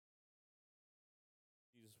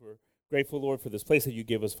We're grateful, Lord, for this place that you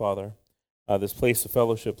give us, Father, this place of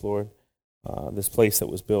fellowship, Lord, this place that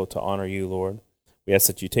was built to honor you, Lord. We ask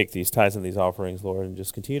that you take these tithes and these offerings, Lord, and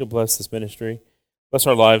just continue to bless this ministry. Bless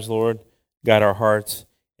our lives, Lord. Guide our hearts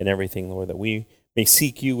and everything, Lord, that we may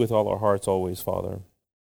seek you with all our hearts always, Father.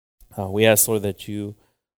 We ask, Lord, that you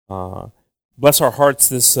bless our hearts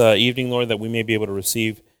this evening, Lord, that we may be able to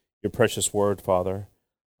receive your precious word, Father.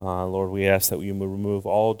 Lord, we ask that you remove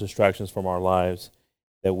all distractions from our lives,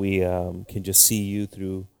 that we can just see you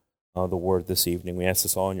through the word this evening. We ask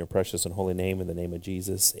this all in your precious and holy name, in the name of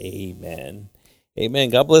Jesus. Amen. Amen.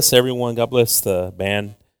 God bless everyone. God bless the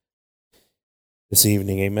band this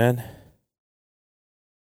evening. Amen.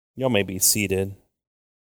 Y'all may be seated.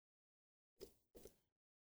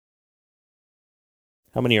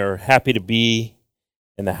 How many are happy to be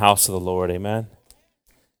in the house of the Lord? Amen.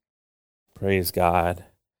 Praise God.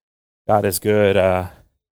 God is good. I'm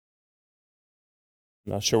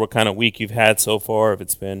not sure what kind of week you've had so far, if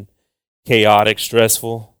it's been chaotic,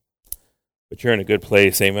 stressful, but you're in a good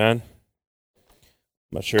place. Amen.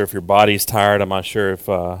 I'm not sure if your body's tired. I'm not sure if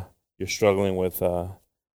you're struggling with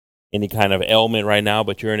any kind of ailment right now,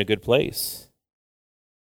 but you're in a good place.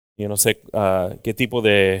 Yo no sé qué tipo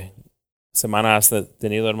de semana has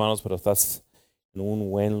tenido, hermanos, pero estás en un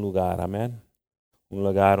buen lugar. Amén. Un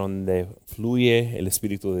lugar donde fluye el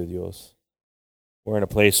Espíritu de Dios. We're in a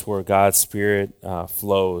place where God's Spirit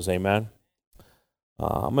flows. Amen.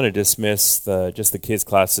 I'm going to dismiss just the kids'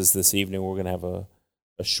 classes this evening. We're going to have a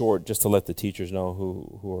short, just to let the teachers know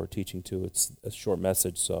who are teaching too. It's a short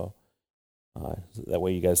message, so that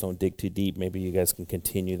way you guys don't dig too deep. Maybe you guys can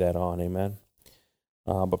continue that on. Amen.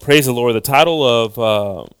 But praise the Lord. The title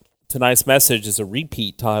of tonight's message is a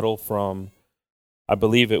repeat title from, I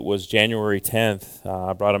believe it was January 10th.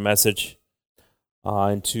 I brought a message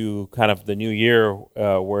into kind of the new year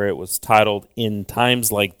where it was titled, In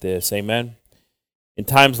Times Like This. Amen. In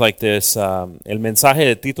times like this, el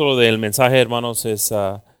título del mensaje, hermanos, es,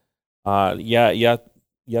 ya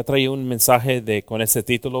traía un mensaje con este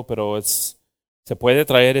título, pero se puede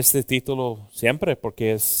traer este título siempre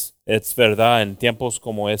porque es verdad en tiempos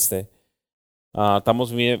como este.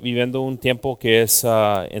 Estamos viviendo un tiempo que es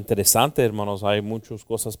interesante, hermanos. Hay muchas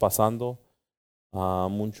cosas pasando,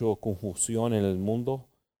 mucha confusión en el mundo.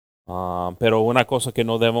 Pero una cosa que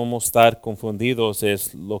no debemos estar confundidos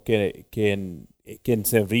es lo que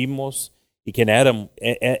servimos y que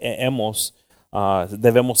hemos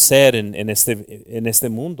debemos ser en este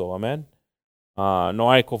mundo. Amén.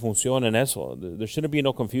 No hay confusión en eso. There shouldn't be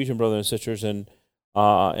no confusion, brothers and sisters, in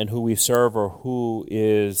who we serve or who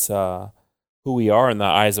we are in the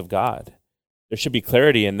eyes of God. There should be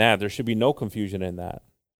clarity in that. There should be no confusion in that.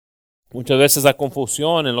 Muchas veces hay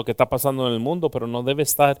confusión en lo que está pasando en el mundo, pero no debe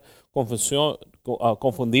estar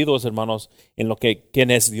confundidos, hermanos, en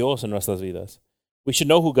quién es Dios en nuestras vidas. We should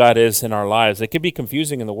know who God is in our lives. It can be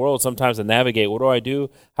confusing in the world sometimes to navigate. What do I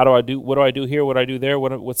do? How do I do? What do I do here? What do I do there?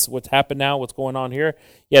 What's happened now? What's going on here?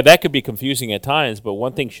 Yeah, that could be confusing at times, but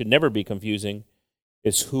one thing should never be confusing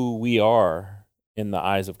is who we are in the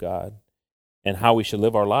eyes of God and how we should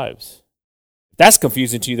live our lives. If that's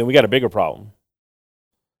confusing to you, then we got a bigger problem.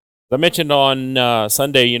 I mentioned on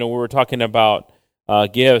Sunday, we were talking about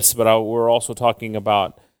gifts, but we're also talking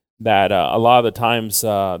about that a lot of the times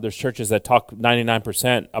there's churches that talk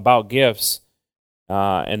 99% about gifts,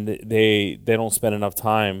 and they don't spend enough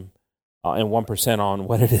time and 1% on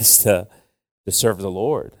what it is to serve the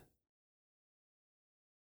Lord.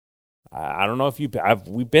 I don't know if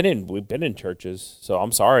we've been in churches, so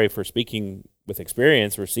I'm sorry for speaking with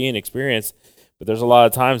experience. We're seeing experience, but there's a lot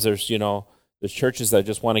of times there's churches that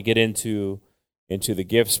just want to get into the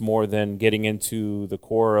gifts more than getting into the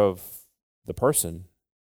core of the person.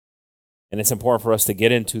 And it's important for us to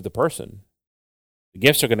get into the person. The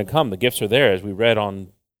gifts are going to come. The gifts are there. As we read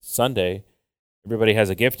on Sunday, everybody has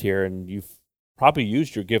a gift here, and you've probably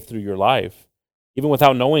used your gift through your life. Even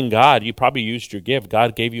without knowing God, you probably used your gift.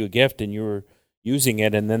 God gave you a gift, and you were using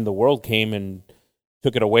it, and then the world came and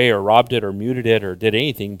took it away or robbed it or muted it or did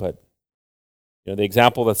anything, but the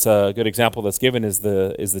example that's a good example that's given is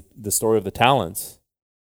the story of the talents.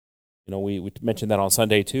 We mentioned that on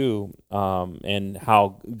Sunday too, and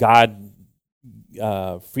how God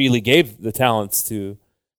freely gave the talents to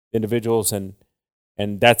individuals, and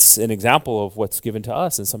that's an example of what's given to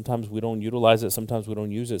us. And sometimes we don't utilize it, sometimes we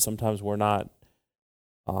don't use it, sometimes we're not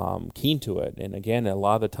keen to it. And again, a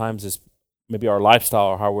lot of the times it's maybe our lifestyle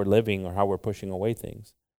or how we're living or how we're pushing away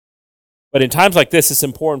things. But in times like this, it's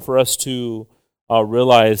important for us to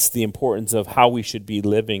realize the importance of how we should be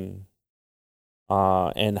living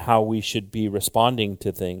and how we should be responding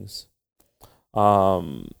to things.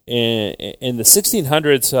 In the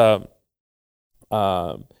 1600s,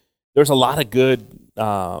 there's a lot of good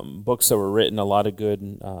books that were written, a lot of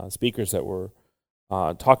good speakers that were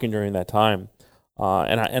talking during that time.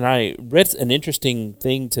 And I read an interesting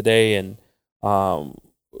thing today, and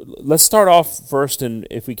let's start off first, and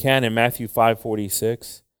if we can, in Matthew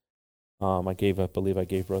 5:46. I believe I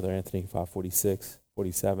gave Brother Anthony 5:46,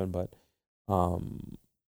 47, but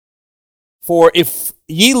for if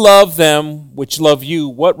ye love them which love you,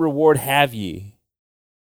 what reward have ye?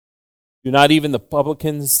 Do not even the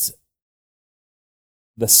publicans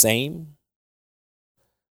the same?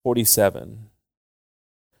 47.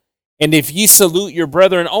 And if ye salute your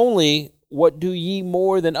brethren only, what do ye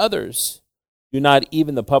more than others? Do not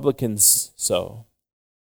even the publicans so?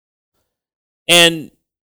 And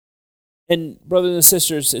brothers and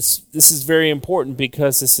sisters, this is very important,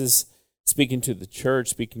 because this is speaking to the church,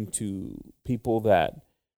 speaking to people that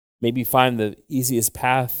maybe find the easiest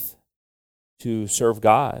path to serve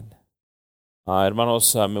God.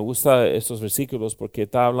 Hermanos, me gusta estos versículos porque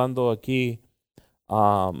está hablando aquí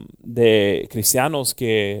de cristianos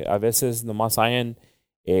que a veces nomás hayan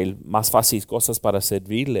más fáciles cosas para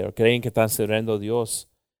servirle, o creen que están sirviendo a Dios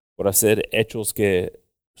por hacer hechos que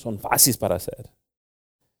son fáciles para hacer.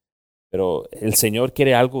 Pero el Señor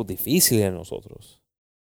quiere algo difícil en nosotros.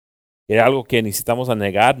 Quiere algo que necesitamos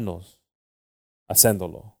anegarnos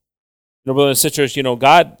haciéndolo. Brothers and sisters,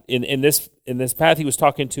 God in this path, he was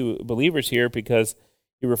talking to believers here, because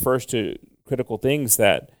he refers to critical things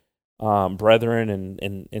that brethren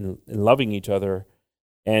and loving each other,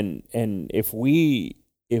 and if we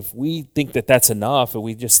think that that's enough, and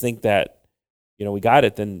we just think that we got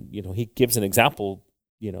it, then he gives an example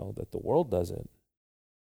that the world does it,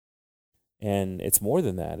 and it's more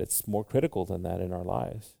than that. It's more critical than that in our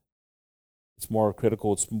lives. It's more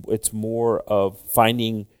critical. It's more of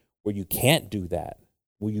finding where you can't do that,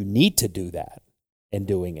 where you need to do that, and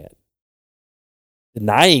doing it.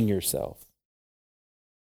 Denying yourself.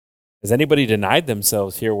 Has anybody denied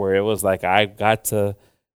themselves here, where it was like, I've got to,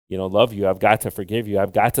 love you. I've got to forgive you.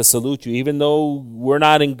 I've got to salute you. Even though we're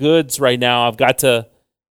not in goods right now, I've got to,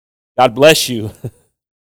 God bless you.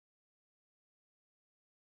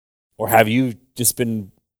 Or have you just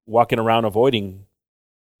been walking around avoiding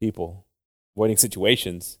people, avoiding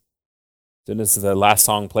situations? As soon as the last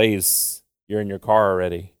song plays, you're in your car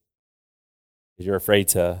already, because you're afraid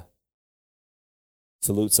to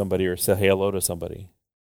salute somebody or say hello to somebody.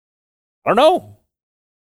 I don't know.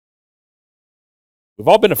 We've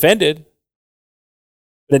all been offended.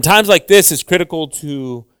 But in times like this, it's critical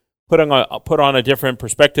to put on a different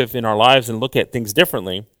perspective in our lives and look at things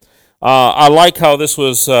differently. I like how this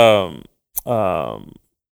was.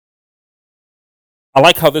 I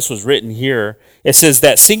like how this was written here. It says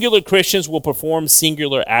that singular Christians will perform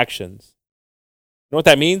singular actions. You know what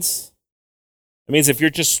that means? It means if you're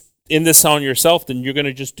just in this on yourself, then you're going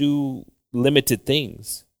to just do limited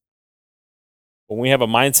things. When we have a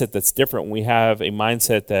mindset that's different, when we have a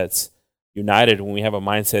mindset that's united, when we have a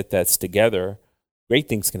mindset that's together, great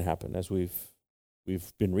things can happen, as we've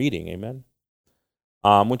been reading. Amen.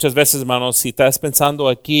 Muchas veces, hermanos, si estás pensando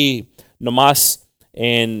aquí nomás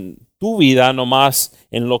en tu vida, nomás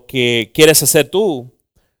en lo que quieres hacer tú,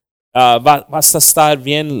 vas a estar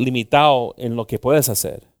bien limitado en lo que puedes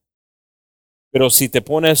hacer. Pero si te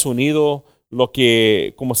pones unido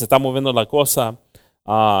como se está moviendo la cosa,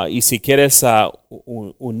 y si quieres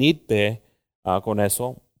unirte con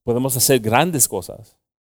eso, podemos hacer grandes cosas.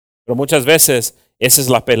 Pero muchas veces esa es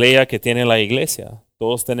la pelea que tiene la iglesia.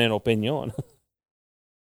 Todos tienen opinión.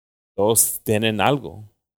 Todos tienen algo.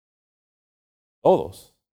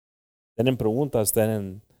 Todos. Tienen preguntas,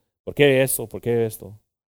 ¿por qué esto? ¿Por qué esto?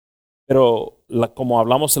 Pero como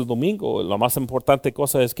hablamos el domingo, la más importante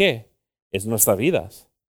cosa es ¿qué? Es nuestras vidas.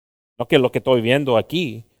 No que lo que estoy viendo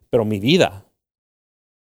aquí, pero mi vida.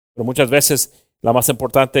 Pero muchas veces la más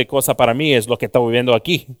importante cosa para mí es lo que estoy viviendo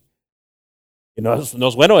aquí. Y no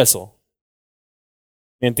es bueno eso.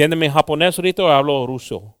 ¿Me entienden mi japonés ahorita o hablo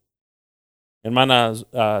ruso? Hermana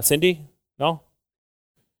Cindy, ¿no?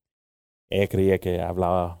 Creía que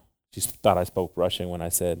hablaba. She thought I spoke Russian when I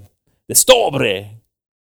said, "Destobre,"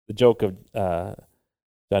 the joke of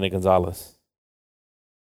Johnny Gonzalez.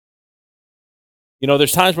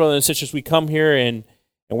 There's times, brothers and sisters, we come here and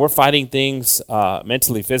we're fighting things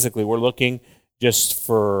mentally, physically. We're looking just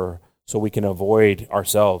so we can avoid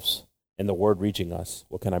ourselves and the word reaching us.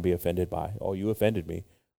 What can I be offended by? Oh, you offended me.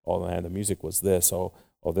 Oh, man, the music was this. Oh,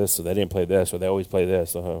 this, so they didn't play this, or they always play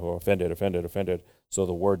this. Oh, offended. So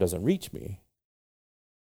the word doesn't reach me.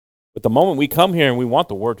 But the moment we come here and we want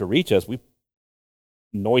the word to reach us, we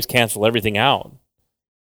noise cancel everything out.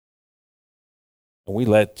 And we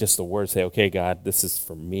let just the word say, okay, God, this is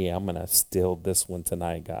for me. I'm going to steal this one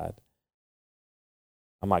tonight, God.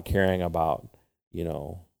 I'm not caring about,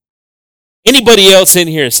 anybody else in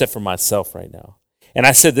here except for myself right now. And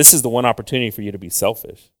I said, this is the one opportunity for you to be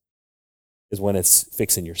selfish, is when it's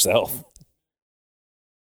fixing yourself.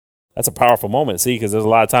 That's a powerful moment, see, because there's a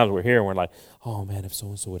lot of times we're here and we're like, oh, man, if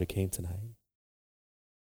so-and-so would have came tonight.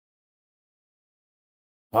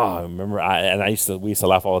 Oh, I remember, we used to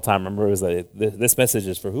laugh all the time. Remember, it was like, this message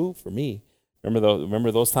is for who? For me. Remember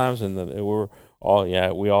those times? And we were all,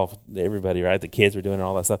 everybody, right? The kids were doing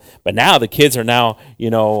all that stuff. But now the kids are now,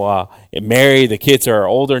 married. The kids are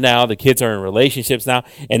older now. The kids are in relationships now.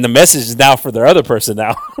 And the message is now for their other person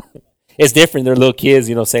now. It's different. They're little kids,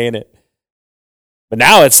 saying it. But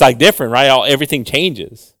now it's like different, right? Everything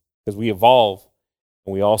changes because we evolve,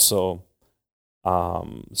 and we also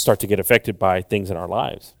start to get affected by things in our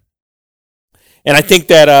lives. And I think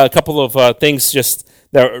that a couple of things, just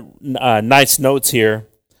that are nice notes here.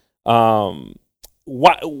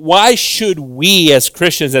 Why should we as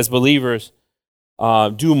Christians, as believers,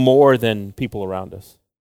 do more than people around us?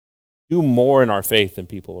 Do more in our faith than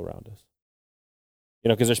people around us?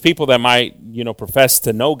 Because there's people that might, profess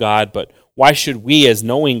to know God, but why should we, as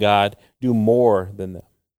knowing God, do more than them?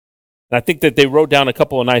 And I think that they wrote down a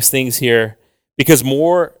couple of nice things here, because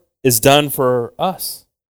more is done for us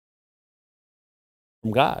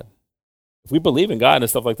from God. If we believe in God and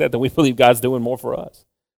stuff like that, then we believe God's doing more for us.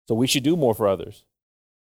 So we should do more for others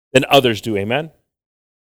than others do, amen?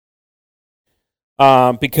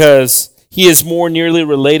 Because he is more nearly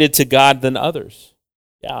related to God than others.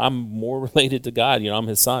 Yeah, I'm more related to God. I'm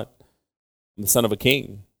his son. I'm the son of a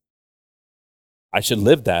king. I should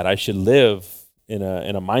live that. I should live in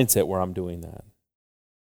a mindset where I'm doing that.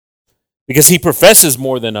 Because he professes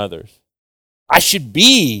more than others. I should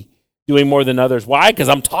be doing more than others. Why? Because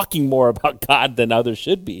I'm talking more about God than others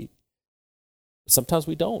should be. Sometimes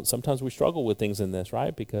we don't. Sometimes we struggle with things in this,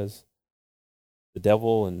 right? Because the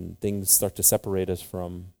devil and things start to separate us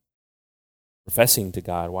from professing to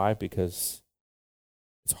God. Why? Because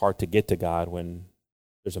it's hard to get to God when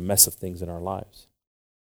there's a mess of things in our lives.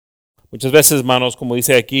 Muchas veces, hermanos, como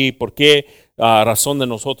dice aquí, ¿por qué razón de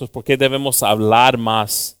nosotros? ¿Por qué debemos hablar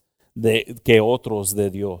más que otros de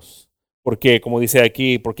Dios? Porque, como dice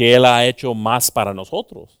aquí, porque Él ha hecho más para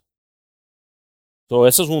nosotros. So,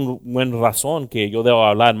 eso es una buena razón que yo debo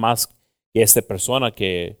hablar más que esta persona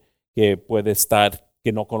que puede estar,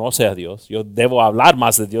 que no conoce a Dios. Yo debo hablar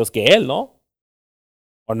más de Dios que Él, ¿no?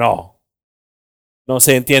 ¿O no? No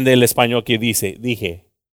se entiende el español que dije.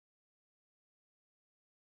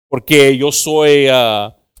 Porque yo soy,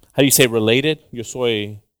 how do you say related? Yo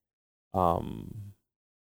soy,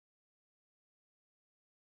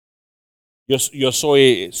 yo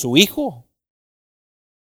soy su hijo.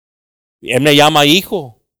 Él me llama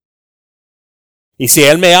hijo. Y si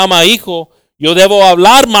él me llama hijo, yo debo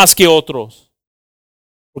hablar más que otros.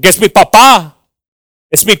 Porque es mi papá.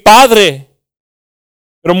 Es mi padre.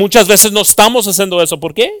 Pero muchas veces no estamos haciendo eso.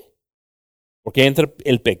 ¿Por qué? Porque entre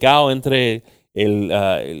el pecado, entre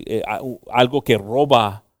algo que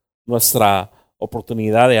roba nuestra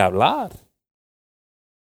oportunidad de hablar.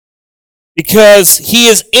 Because he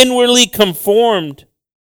is inwardly conformed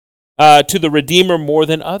to the Redeemer more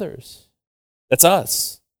than others. That's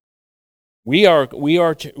us. We are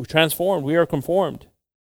transformed. We are conformed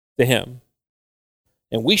to him.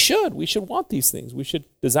 And we should want these things. We should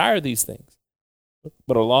desire these things.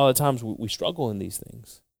 But a lot of the times we struggle in these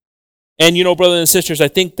things. And brothers and sisters, I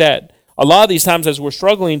think that a lot of these times as we're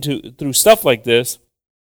struggling through stuff like this,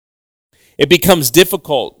 it becomes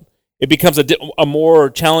difficult. It becomes a more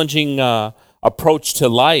challenging approach to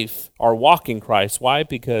life, our walk in Christ. Why?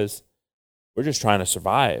 Because we're just trying to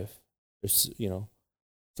survive. Some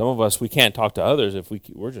of us, we can't talk to others if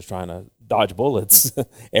we're just trying to dodge bullets,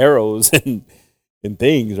 arrows, and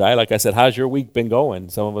things, right? Like I said, how's your week been going?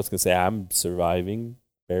 Some of us can say, I'm surviving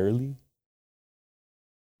barely.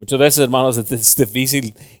 Muchas veces, hermanos, es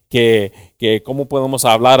difícil que cómo podemos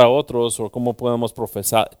hablar a otros o cómo podemos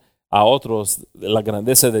profesar a otros la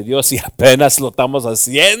grandeza de Dios si apenas lo estamos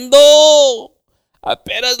haciendo.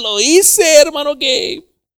 Apenas lo hice, hermano Gabe.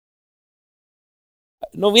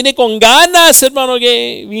 No vine con ganas, hermano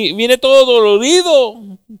Gabe. Vine todo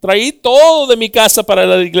dolorido. Traí todo de mi casa para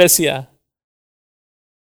la iglesia.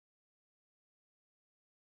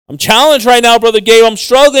 I'm challenged right now, Brother Gabe. I'm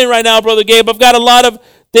struggling right now, Brother Gabe. I've got a lot of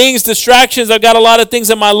things, distractions. I've got a lot of things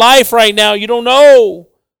in my life right now. You don't know.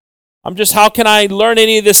 How can I learn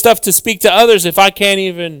any of this stuff to speak to others if I can't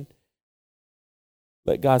even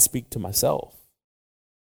let God speak to myself?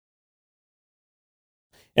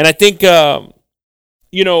 And I think,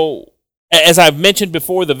 As I've mentioned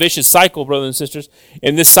before, the vicious cycle, brothers and sisters,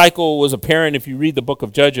 and this cycle was apparent if you read the book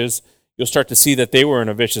of Judges. You'll start to see that they were in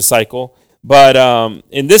a vicious cycle. But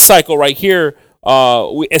in this cycle right here,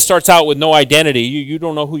 it starts out with no identity. You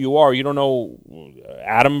don't know who you are. You don't know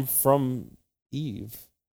Adam from Eve.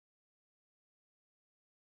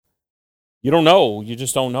 You don't know. You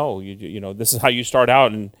just don't know. You know, this is how you start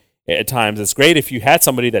out. And at times, it's great if you had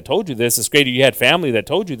somebody that told you this. It's great if you had family that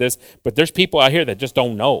told you this. But there's people out here that just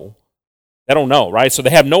don't know. They don't know, right? So they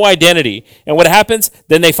have no identity. And what happens?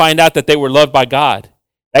 Then they find out that they were loved by God.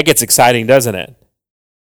 That gets exciting, doesn't it?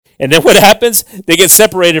 And then what happens? They get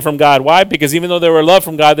separated from God. Why? Because even though they were loved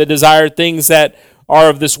from God, they desired things that are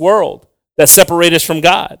of this world, that separate us from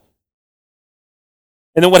God.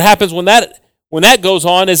 And then what happens when that goes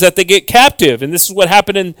on is that they get captive. And this is what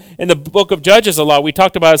happened in the book of Judges a lot. We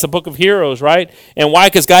talked about it as a book of heroes, right? And why?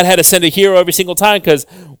 Because God had to send a hero every single time. Because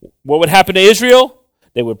what would happen to Israel?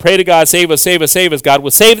 They would pray to God, save us, save us, save us. God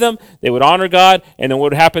would save them. They would honor God. And then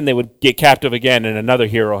what would happen? They would get captive again, and another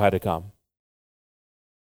hero had to come.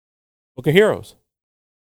 Book of Heroes.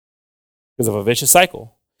 Because of a vicious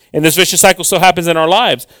cycle. And this vicious cycle still happens in our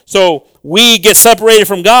lives. So we get separated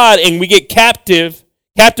from God, and we get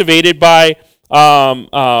captivated by,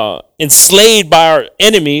 enslaved by our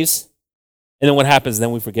enemies. And then what happens?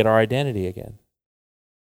 Then we forget our identity again.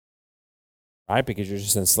 Right? Because you're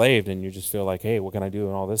just enslaved and you just feel like, hey, what can I do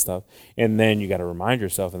and all this stuff. And then you got to remind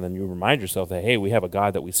yourself, and then you remind yourself that, hey, we have a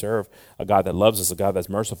God that we serve, a God that loves us, a God that's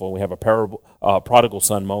merciful. We have a prodigal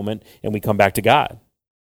son moment, and we come back to God.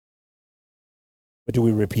 But do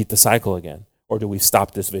we repeat the cycle again? Or do we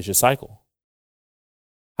stop this vicious cycle?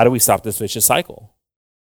 How do we stop this vicious cycle?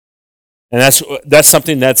 And that's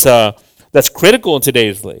something that's critical in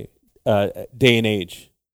today's day and age.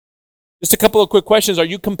 Just a couple of quick questions. Are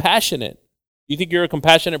you compassionate? You think you're a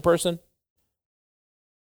compassionate person?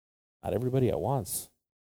 Not everybody at once.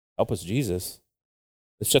 Help us, Jesus.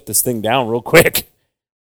 Let's shut this thing down real quick.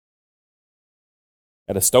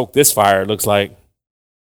 Got to stoke this fire, it looks like.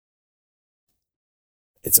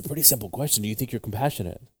 It's a pretty simple question. Do you think you're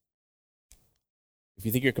compassionate? If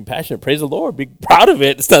you think you're compassionate, praise the Lord. Be proud of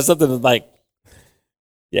it. It's not something that's like,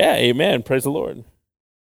 yeah, amen, praise the Lord.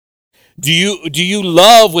 Do you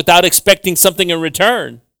love without expecting something in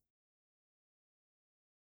return?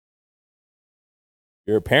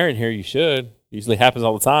 You're a parent here, you should. It usually happens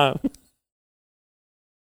all the time.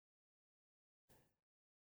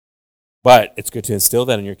 But it's good to instill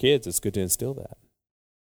that in your kids. It's good to instill that.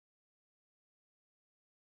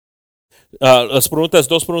 Dos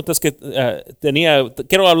preguntas que tenía.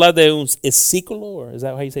 Quiero hablar de un ciclo, or is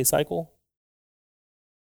that how you say cycle?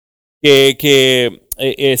 Que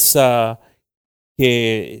es,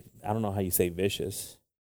 que, I don't know how you say vicious.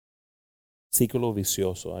 Ciclo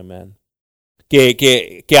vicioso, amen.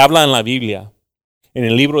 Que habla en la Biblia, en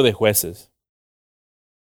el libro de Jueces.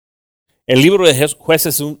 El libro de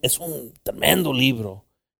Jueces es un tremendo libro.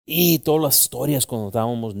 Y todas las historias cuando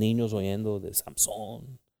estábamos niños oyendo de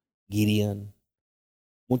Samson, Gideon.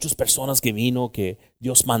 Muchas personas que vino que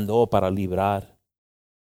Dios mandó para librar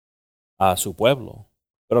a su pueblo.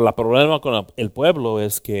 Pero el problema con el pueblo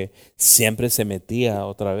es que siempre se metía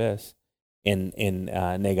otra vez en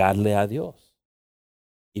negarle a Dios.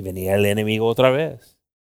 Y venía el enemigo otra vez.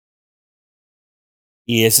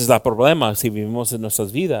 Y ese es el problema. Si vivimos en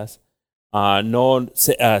nuestras vidas, no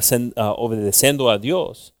obedeciendo a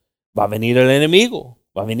Dios, va a venir el enemigo.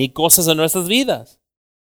 Va a venir cosas en nuestras vidas.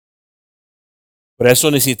 Por eso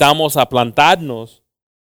necesitamos aplantarnos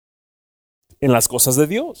en las cosas de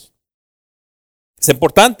Dios. Es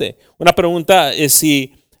importante. Una pregunta es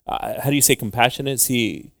si, how do you say compassionate?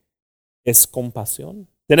 Si es compasión.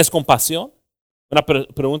 ¿Tienes compasión? Una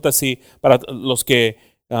pregunta si para los que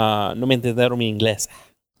no me entendieron mi inglés.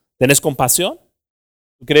 ¿Tienes compasión?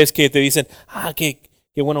 ¿Tú crees que te dicen,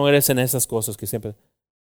 qué bueno eres en esas cosas que siempre...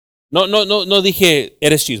 No dije,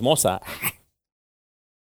 eres chismosa.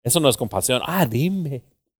 Eso no es compasión. Dime.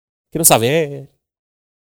 Quiero saber.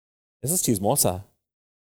 Eso es chismosa.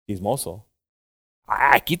 Chismoso.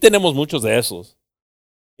 Aquí tenemos muchos de esos.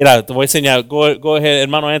 Mira, te voy a enseñar. Go ahead,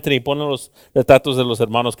 hermano Anthony, pon los retratos de los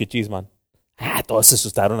hermanos que chisman. Todos se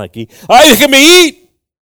asustaron aquí. Déjeme ir.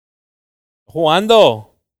 Jugando.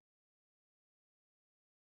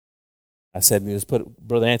 I said, just put,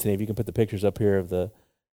 Brother Anthony, if you can put the pictures up here of the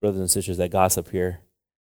brothers and sisters that gossip here.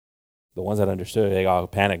 The ones that understood, they all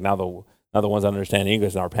panicked. Now the ones that understand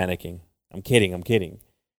English are panicking. I'm kidding.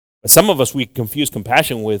 But some of us, we confuse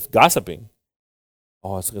compassion with gossiping.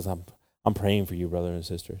 It's because I'm praying for you, brothers and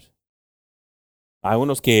sisters. Hay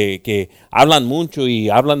unos que hablan mucho y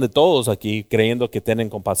hablan de todos aquí creyendo que tienen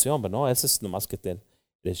compasión, pero no, eso es nomás que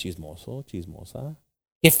 ¿Eres chismoso, chismosa?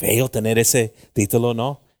 Qué feo tener ese título,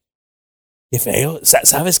 ¿no? Qué feo.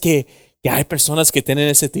 ¿Sabes que hay personas que tienen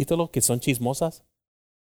ese título que son chismosas?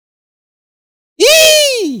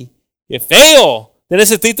 ¡Y! ¡Qué feo!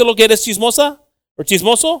 ¿Tienes ese título que eres chismosa o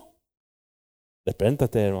chismoso?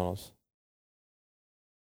 Repéntate, hermanos.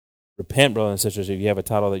 Repent, brothers and sisters, if you have a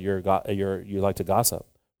title that you like to gossip.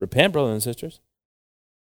 Repent, brothers and sisters.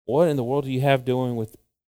 What in the world do you have doing with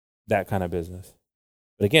that kind of business?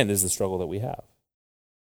 But again, this is the struggle that we have.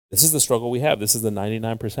 This is the struggle we have. This is the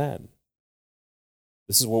 99%.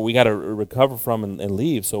 This is what we got to recover from and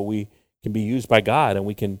leave so we can be used by God and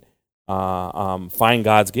we can find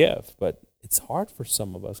God's gift. But it's hard for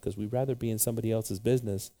some of us because we'd rather be in somebody else's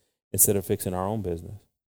business instead of fixing our own business.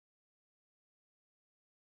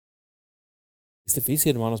 Es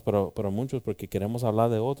difícil, hermanos, para muchos porque queremos hablar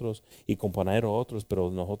de otros y componer a otros, pero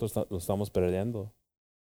nosotros lo estamos perdiendo.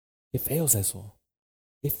 Qué feo es eso.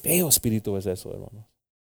 Qué feo espíritu es eso, hermanos.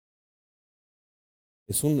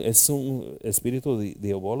 Es un espíritu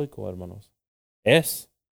diabólico, hermanos. Es.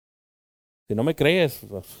 Si no me crees,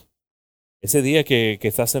 ese día que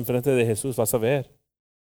estás enfrente de Jesús vas a ver.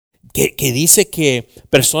 Que dice que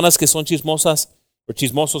personas que son chismosas o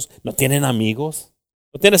chismosos no tienen amigos.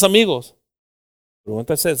 No tienes amigos.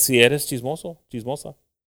 Pregúntase si eres chismoso, chismosa.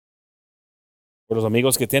 O los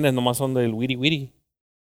amigos que tienes nomás son del witty witty.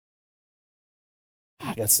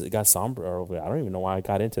 I got somber over it. I don't even know why I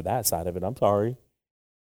got into that side of it. I'm sorry.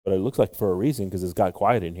 But it looks like for a reason because it's got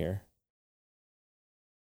quiet in here.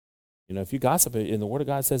 You know, if you gossip, and the Word of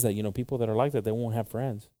God says that, you know, people that are like that, they won't have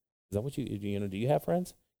friends. Is that what do you have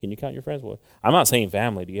friends? Can you count your friends? Well, I'm not saying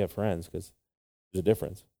family. Do you have friends? Because there's a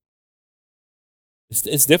difference.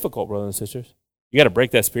 It's difficult, brothers and sisters. You got to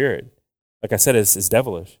break that spirit. Like I said, it's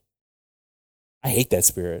devilish. I hate that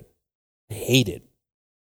spirit. I hate it.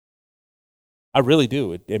 I really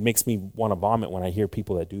do. It makes me want to vomit when I hear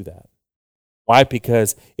people that do that. Why?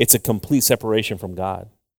 Because it's a complete separation from God.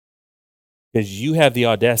 Because you have the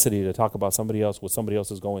audacity to talk about somebody else, what somebody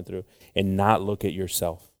else is going through, and not look at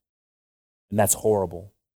yourself. And that's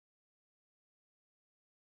horrible.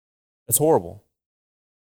 That's horrible.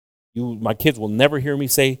 My kids will never hear me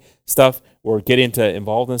say stuff or get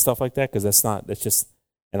involved in stuff like that because that's just,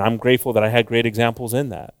 and I'm grateful that I had great examples in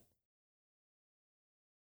that.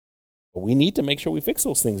 But we need to make sure we fix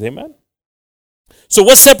those things, amen? So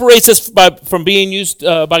what separates us from being used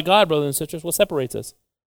by God, brothers and sisters? What separates us?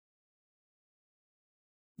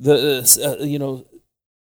 The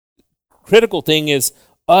critical thing is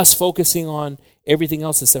us focusing on everything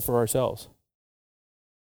else except for ourselves.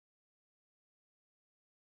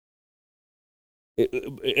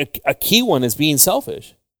 A key one is being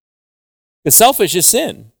selfish. Because selfish is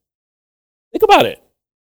sin. Think about it.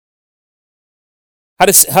 How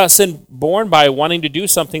is sin born? By wanting to do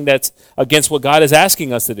something that's against what God is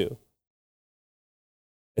asking us to do.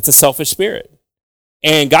 It's a selfish spirit.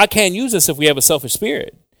 And God can't use us if we have a selfish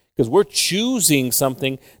spirit. Because we're choosing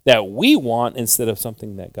something that we want instead of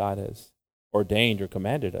something that God has ordained or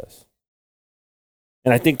commanded us.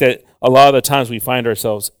 And I think that a lot of the times we find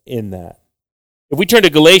ourselves in that. If we turn to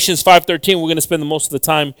Galatians 5:13, we're going to spend most of the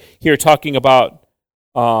time here talking about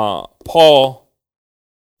Paul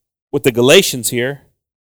with the Galatians here.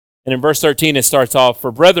 And in verse 13, it starts off,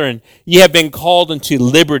 "For brethren, ye have been called into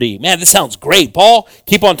liberty." Man, this sounds great. Paul,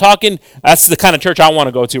 keep on talking. That's the kind of church I want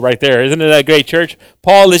to go to right there. Isn't it a great church?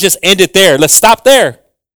 Paul, let's just end it there. Let's stop there.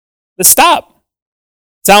 Let's stop.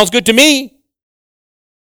 Sounds good to me.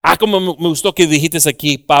 Como me gustó que dijiste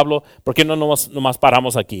aquí, Pablo, ¿por qué no nomás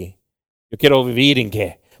paramos aquí? Yo quiero vivir en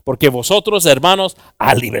qué. Porque vosotros, hermanos,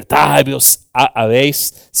 a libertad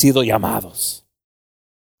habéis sido llamados.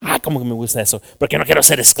 Como que me gusta eso. Porque no quiero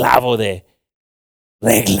ser esclavo de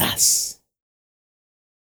reglas.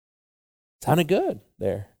 Sounded good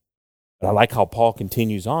there. But I like how Paul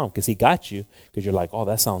continues on because he got you. Because you're like, oh,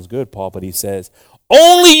 that sounds good, Paul. But he says,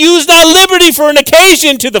 only use not liberty for an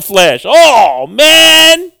occasion to the flesh. Oh,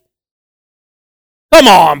 man. Come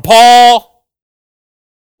on, Paul.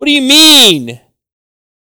 What do you mean?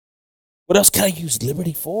 What else can I use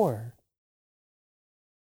liberty for?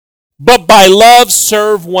 But by love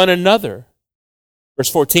serve one another. Verse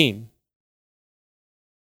 14.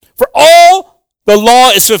 For all the law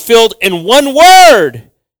is fulfilled in one word,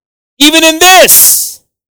 even in this.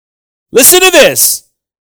 Listen to this.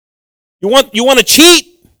 You want to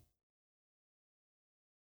cheat?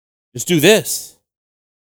 Just do this.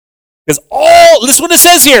 Because listen what it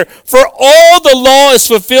says here. For all the law is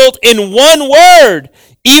fulfilled in one word,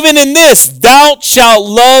 even in this, thou shalt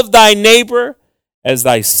love thy neighbor as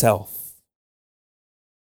thyself.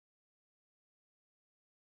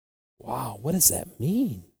 wow, what does that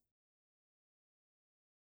mean?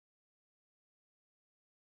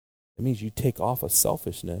 It means you take off of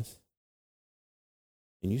selfishness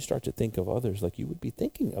and you start to think of others like you would be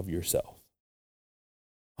thinking of yourself.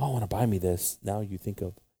 Oh, I want to buy me this. Now you think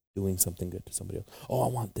of doing something good to somebody else. Oh,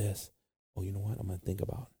 I want this. Oh, you know what? I'm going to think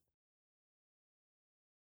about it.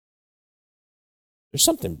 There's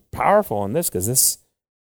something powerful in this because this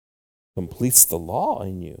completes the law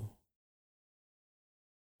in you.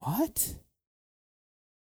 What?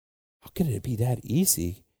 How could it be that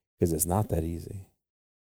easy? Because it's not that easy.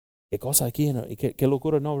 ¿Qué cosa aquí? ¿Qué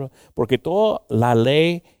locura no, bro? Porque toda la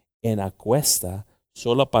ley en aquesta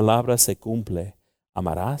sola palabra se cumple.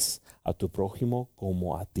 Amarás a tu prójimo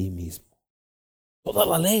como a ti mismo. Toda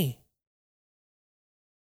la ley.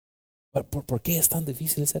 ¿Por qué es tan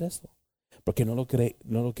difícil hacer esto? Porque no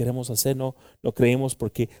lo queremos hacer, no creemos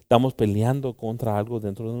porque estamos peleando contra algo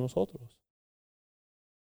dentro de nosotros.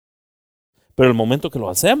 Pero el momento que lo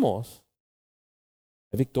hacemos,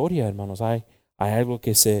 hay victoria, hermanos. Hay algo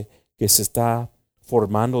que se está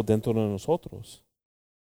formando dentro de nosotros.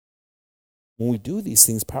 When we do these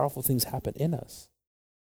things, powerful things happen in us.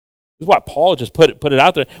 This is why Paul just put it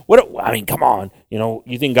out there. Come on.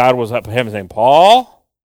 You think God was up in heaven saying, Paul,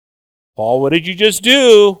 what did you just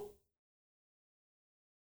do?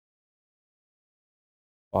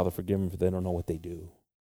 Father, forgive them for they don't know what they do.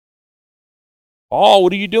 Paul,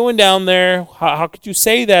 what are you doing down there? How could you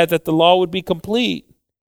say that the law would be complete?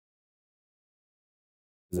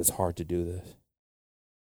 Because it's hard to do this.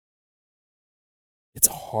 It's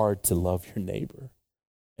hard to love your neighbor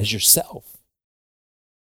as yourself.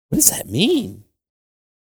 What does that mean?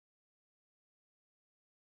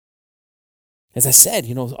 As I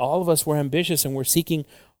said, all of us, we're ambitious and we're seeking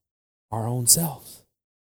our own selves.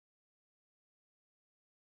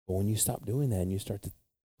 But when you stop doing that and you start to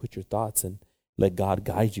put your thoughts and let God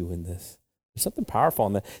guide you in this, there's something powerful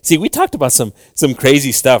in that. See, we talked about some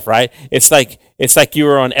crazy stuff, right? It's like you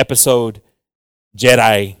were on episode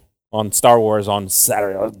Jedi on Star Wars on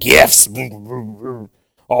Saturday. Gifts.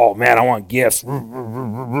 Oh, man, I want gifts.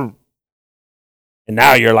 And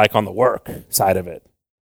now you're like on the work side of it.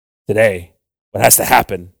 Today, what has to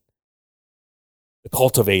happen? The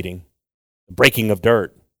cultivating, the breaking of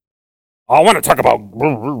dirt. Oh, I want to talk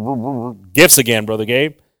about gifts again, Brother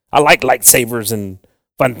Gabe. I like lightsabers and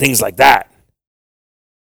fun things like that.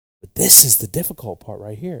 But this is the difficult part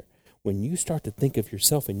right here. When you start to think of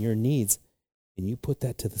yourself and your needs, and you put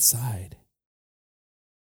that to the side,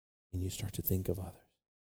 and you start to think of others.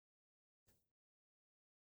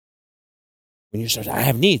 When you start, I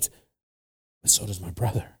have needs, but so does my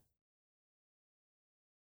brother.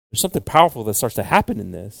 There's something powerful that starts to happen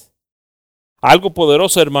in this. Algo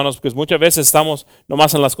poderoso, hermanos, porque muchas veces estamos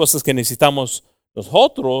nomás en las cosas que necesitamos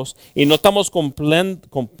nosotros y no estamos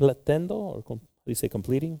completando, or dice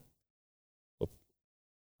completing.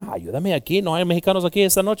 Ayúdame aquí, no hay mexicanos aquí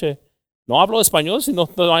esta noche. No hablo español si no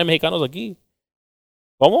hay mexicanos aquí.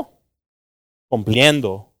 ¿Cómo?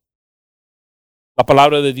 Cumpliendo la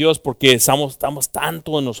palabra de Dios porque estamos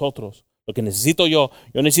tanto en nosotros. Lo que necesito yo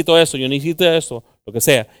necesito esto, lo que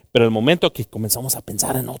sea. Pero el momento que comenzamos a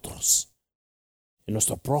pensar en otros, en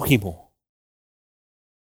nuestro prójimo,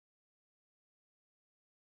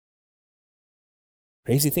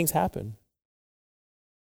 crazy things happen.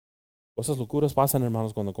 Cosas locuras pasan,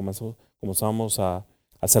 hermanos, cuando comenzamos a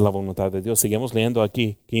hacer la voluntad de Dios. Seguimos leyendo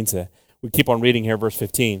aquí, 15. We keep on reading here, verse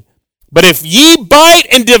 15. But if ye bite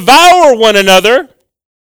and devour one another,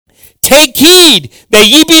 take heed that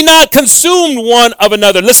ye be not consumed one of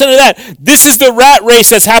another. Listen to that. This is the rat race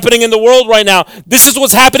that's happening in the world right now. This is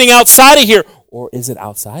what's happening outside of here. Or is it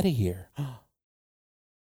outside of here?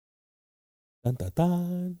 Dun, dun,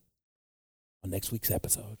 dun. On next week's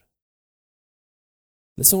episode.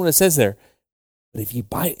 Listen to what it says there. But if you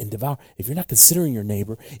bite and devour, if you're not considering your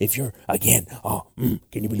neighbor, if you're, again,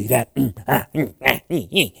 can you believe that? My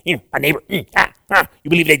neighbor, you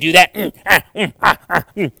believe they do that?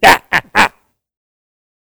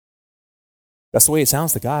 That's the way it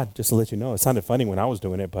sounds to God, just to let you know. It sounded funny when I was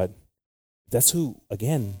doing it, but that's who,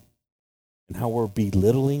 again, and how we're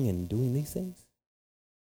belittling and doing these things.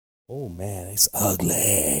 Oh, man, it's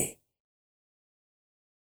ugly.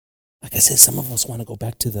 Like I said, some of us want to go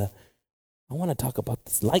back to I want to talk about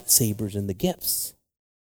the lightsabers and the gifts.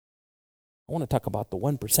 I want to talk about the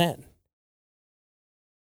 1%.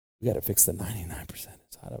 We got to fix the 99%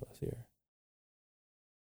 inside of us here.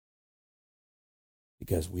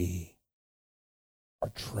 Because we are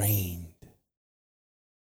trained.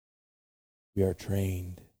 We are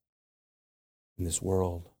trained in this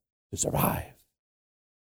world to survive.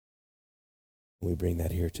 And we bring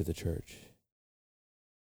that here to the church.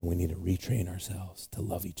 We need to retrain ourselves to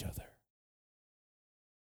love each other.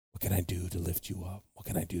 What can I do to lift you up? What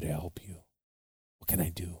can I do to help you? What can I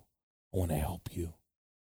do? I want to help you.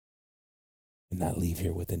 And not leave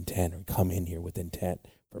here with intent or come in here with intent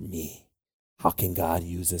for me. How can God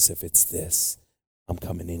use this if it's this? I'm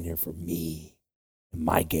coming in here for me and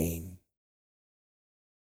my gain.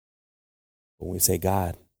 When we say,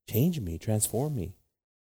 God, change me, transform me.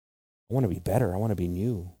 I want to be better. I want to be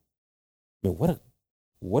new. I mean,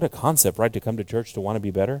 what a concept, right? To come to church to want to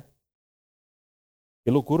be better.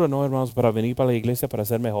 Qué locura, ¿no, hermanos? Para venir para la iglesia para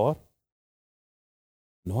ser mejor.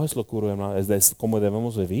 No es locura, hermanos. Es como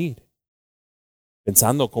debemos vivir.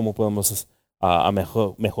 Pensando cómo podemos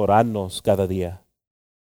mejorarnos cada día.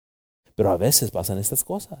 Pero a veces pasan estas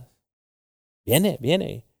cosas.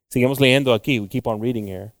 Viene. Seguimos leyendo aquí. We keep on reading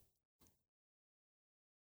here.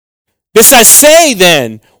 This I say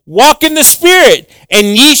then, walk in the Spirit,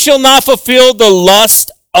 and ye shall not fulfill the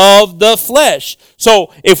lust of the flesh.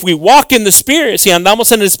 So, if we walk in the Spirit, si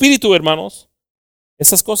andamos en el Espíritu, hermanos,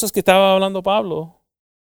 esas cosas que estaba hablando Pablo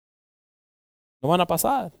no van a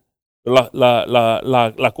pasar.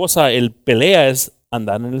 La cosa, el pelea es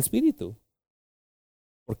andar en el Espíritu.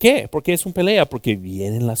 ¿Por qué? Porque es un pelea, porque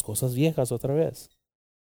vienen las cosas viejas otra vez.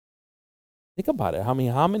 Think about it.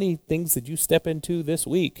 How many things did you step into this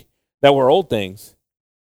week that were old things?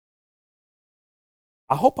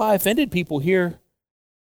 I hope I offended people here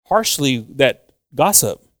harshly that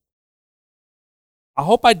gossip. I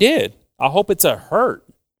hope I did. I hope it's a hurt.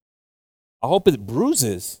 I hope it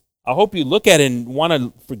bruises. I hope you look at it and want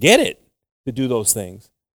to forget it to do those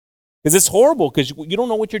things. Because it's horrible because you don't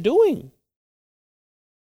know what you're doing.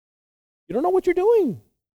 You don't know what you're doing.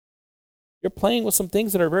 You're playing with some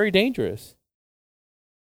things that are very dangerous.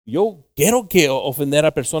 Yo quiero que ofender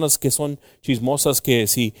a personas que son chismosas, que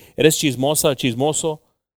si eres chismosa, chismoso,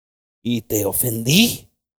 y te ofendí,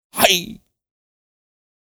 ¡ay!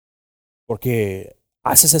 Porque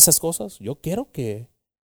haces esas cosas. Yo quería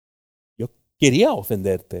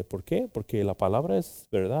ofenderte. ¿Por qué? Porque la palabra es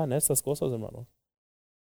verdad en estas cosas, hermanos.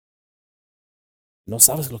 No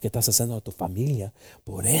sabes lo que estás haciendo a tu familia.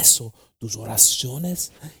 Por eso tus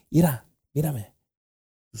oraciones, mírame,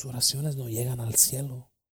 tus oraciones no llegan al cielo.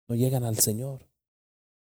 No llegan al Señor.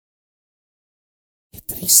 Qué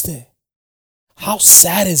triste. How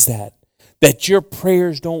sad is that? That your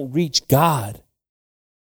prayers don't reach God.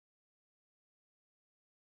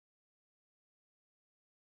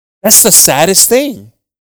 That's the saddest thing.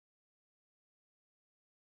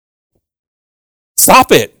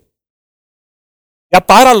 Stop it. Ya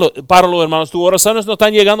páralo, hermanos. Tus oraciones no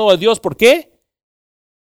están llegando a Dios. ¿Por qué?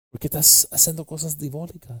 Porque estás haciendo cosas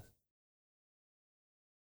diabólicas.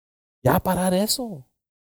 Ya parar eso.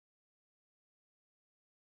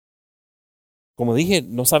 Como dije,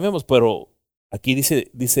 no sabemos, pero aquí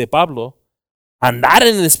dice Pablo, andar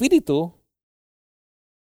en el Espíritu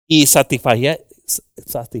y satisfagáis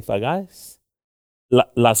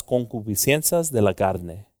las concupiscencias de la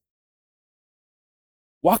carne.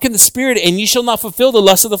 Walk in the Spirit and ye shall not fulfill the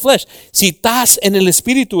lust of the flesh. Si estás en el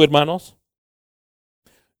Espíritu, hermanos,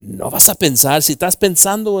 no vas a pensar, si estás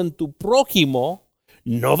pensando en tu prójimo,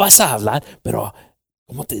 no vas a hablar, pero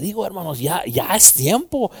como te digo, hermanos, ya es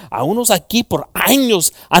tiempo. A unos aquí por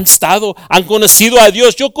años han conocido a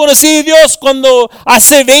Dios. Yo conocí a Dios cuando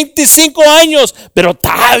hace 25 años, pero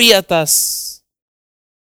todavía estás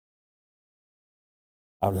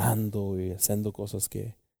hablando y haciendo cosas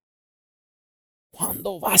que...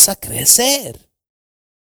 ¿Cuándo vas a crecer?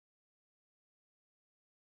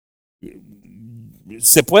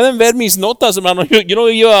 Se pueden ver mis notas, hermano. Yo no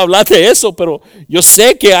iba a hablar de eso, pero yo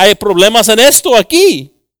sé que hay problemas en esto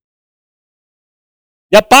aquí.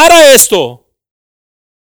 Ya para esto.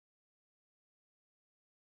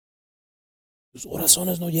 Tus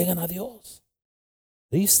oraciones no llegan a Dios.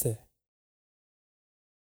 Triste.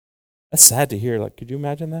 That's sad to hear. Like, could you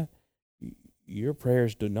imagine that? Your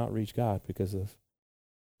prayers do not reach God because of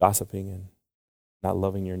gossiping and not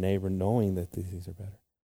loving your neighbor, knowing that these things are better.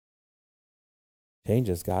 Change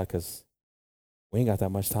us, God, because we ain't got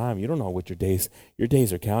that much time. You don't know what your days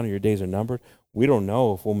are counted, your days are numbered. We don't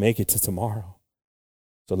know if we'll make it to tomorrow.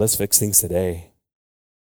 So let's fix things today.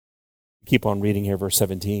 Keep on reading here, verse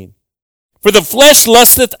 17. For the flesh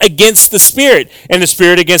lusteth against the Spirit, and the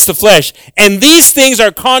Spirit against the flesh. And these things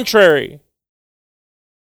are contrary,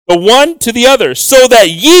 the one to the other, so that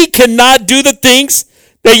ye cannot do the things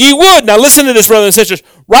that ye would. Now listen to this, brothers and sisters.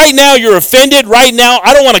 Right now you're offended. Right now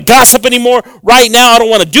I don't want to gossip anymore. Right now I don't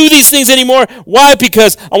want to do these things anymore. Why?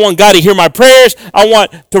 Because I want God to hear my prayers. I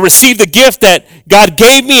want to receive the gift that God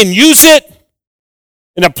gave me and use it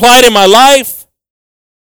and apply it in my life.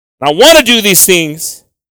 And I want to do these things.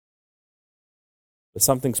 But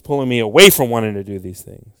something's pulling me away from wanting to do these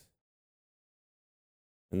things.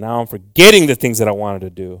 And now I'm forgetting the things that I wanted to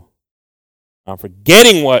do. I'm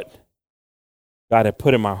forgetting what God had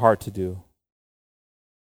put in my heart to do.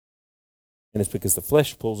 And it's because the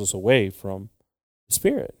flesh pulls us away from the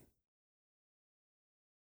Spirit.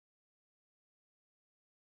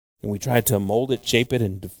 And we try to mold it, shape it,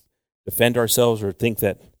 and defend ourselves or think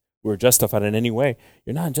that we're justified in any way.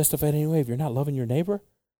 You're not justified in any way if you're not loving your neighbor.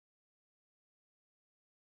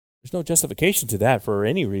 There's no justification to that for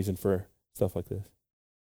any reason for stuff like this.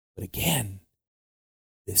 But again,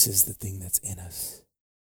 this is the thing that's in us.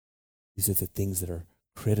 These are the things that are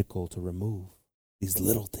critical to remove. These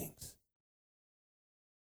little things.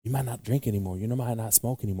 You might not drink anymore. You might not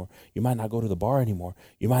smoke anymore. You might not go to the bar anymore.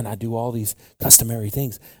 You might not do all these customary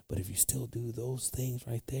things. But if you still do those things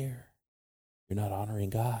right there, you're not honoring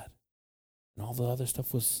God. And all the other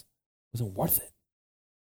stuff wasn't worth it.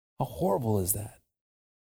 How horrible is that?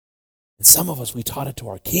 And some of us, we taught it to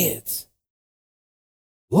our kids.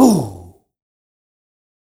 Ooh,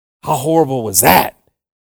 how horrible was that?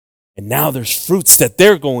 And now there's fruits that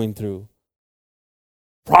they're going through,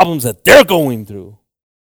 problems that they're going through.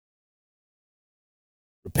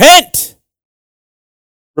 Repent.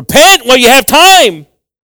 Repent while you have time.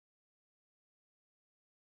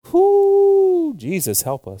 Whoo, Jesus,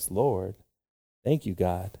 help us, Lord. Thank you,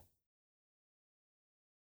 God.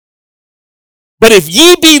 But if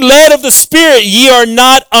ye be led of the Spirit, ye are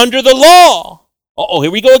not under the law.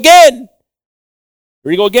 Here we go again.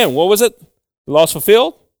 Here we go again. What was it? The law's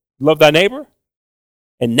fulfilled. Love thy neighbor.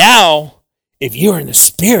 And now, if you're in the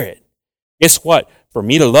Spirit, guess what? For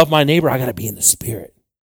me to love my neighbor, I got to be in the Spirit.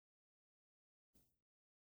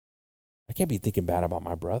 I can't be thinking bad about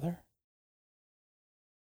my brother.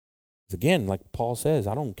 Again, like Paul says,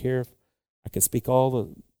 I don't care if I can speak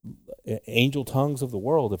all the angel tongues of the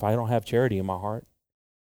world if I don't have charity in my heart.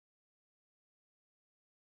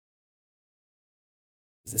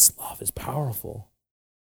 This love is powerful.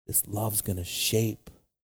 This love's going to shape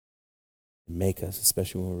and make us,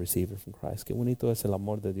 especially when we receive it from Christ. Qué bonito es el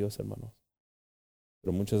amor de Dios, hermanos.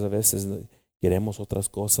 Pero muchas veces queremos otras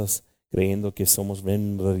cosas creyendo que somos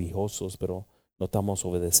bien religiosos, pero no estamos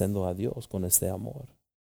obedeciendo a Dios con este amor.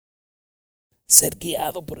 Ser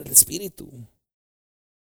guiado por el Espíritu.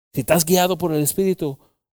 Si estás guiado por el Espíritu,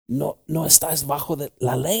 no estás bajo de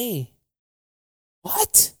la ley.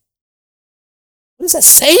 What? What is that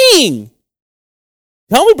saying?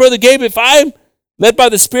 Tell me, Brother Gabe, if I'm led by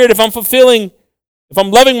the Spirit, if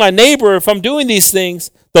I'm loving my neighbor, if I'm doing these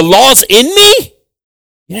things, the law's in me?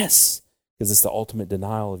 Yes, because it's the ultimate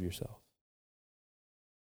denial of yourself.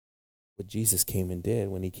 What Jesus came and did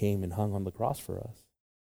when he came and hung on the cross for us.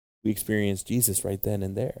 We experienced Jesus right then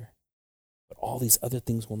and there. But all these other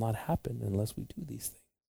things will not happen unless we do these things.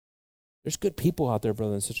 There's good people out there,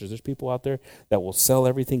 brothers and sisters. There's people out there that will sell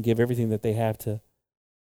everything, give everything that they have to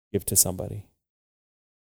give to somebody.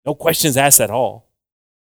 No questions asked at all.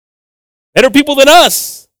 Better people than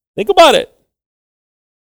us. Think about it.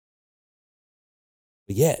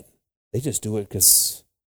 But yet, they just do it because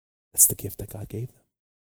that's the gift that God gave them.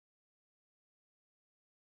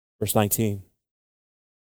 Verse 19.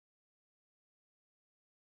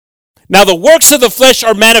 Now the works of the flesh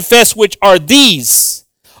are manifest, which are these: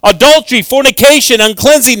 adultery, fornication,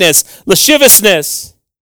 uncleanness, lasciviousness.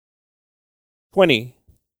 20.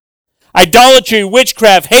 Idolatry,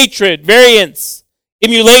 witchcraft, hatred, variance,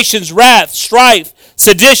 emulations, wrath, strife,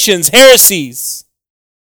 seditions, heresies,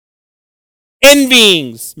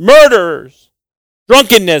 envyings, murders,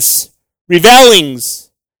 drunkenness,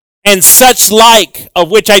 revelings, and such like,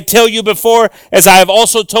 of which I tell you before, as I have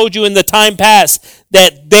also told you in the time past,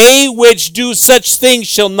 that they which do such things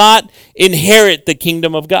shall not inherit the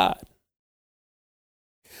kingdom of God.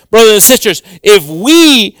 Brothers and sisters, if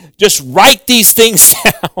we just write these things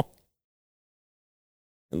down,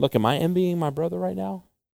 and look, am I envying my brother right now?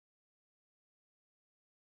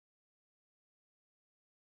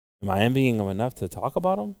 Am I envying him enough to talk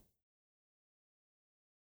about him?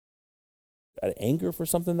 Got anger for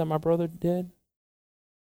something that my brother did?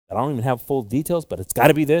 I don't even have full details, but it's got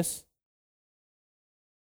to be this.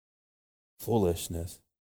 Foolishness.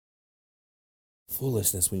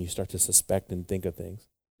 Foolishness when you start to suspect and think of things.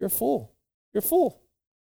 You're a fool. You're a fool.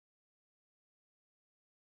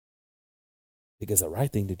 Because the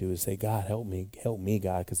right thing to do is say, God, help me,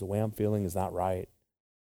 God, because the way I'm feeling is not right.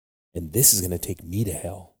 And this is going to take me to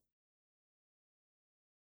hell.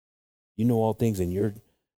 You know all things, and your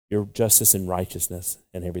justice and righteousness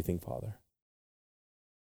and everything, Father.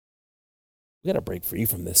 We got to break free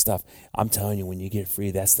from this stuff. I'm telling you, when you get free,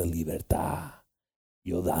 that's the libertad.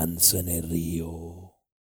 Yo danzo en el río.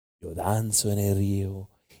 Yo danzo en el río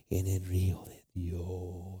de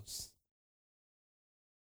Dios.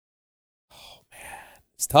 Oh, man.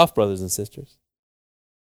 It's tough, brothers and sisters.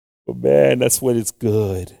 But, man, that's when it's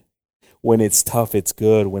good. When it's tough, it's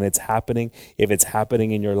good. When it's happening, if it's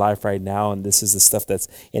happening in your life right now, and this is the stuff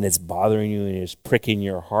and it's bothering you and it's pricking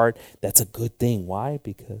your heart, that's a good thing. Why?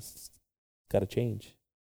 Because it's got to change.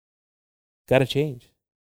 Got to change.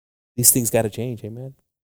 These things got to change. Amen.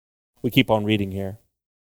 We keep on reading here.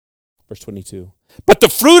 Verse 22. But the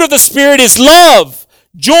fruit of the Spirit is love,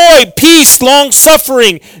 joy, peace,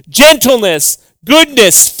 long-suffering, gentleness,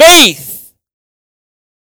 goodness, faith,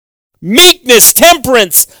 meekness,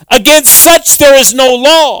 temperance. Against such there is no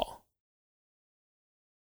law.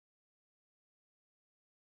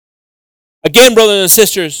 Again, brothers and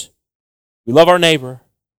sisters, we love our neighbor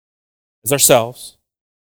as ourselves.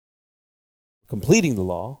 Completing the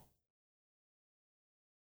law.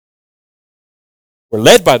 We're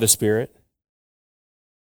led by the Spirit.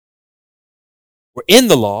 We're in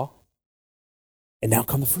the law. And now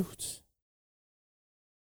come the fruits.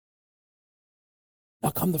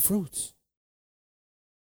 Now come the fruits.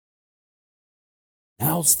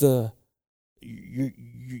 Now's you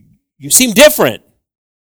seem different.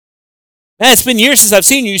 Man, it's been years since I've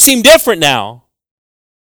seen you. You seem different now.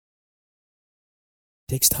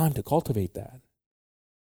 It takes time to cultivate that.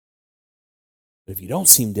 But if you don't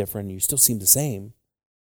seem different and you still seem the same,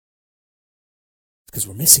 it's because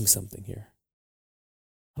we're missing something here.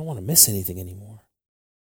 I don't want to miss anything anymore.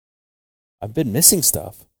 I've been missing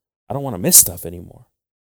stuff. I don't want to miss stuff anymore.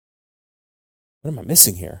 What am I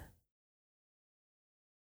missing here?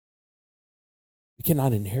 We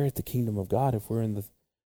cannot inherit the kingdom of God if we're in the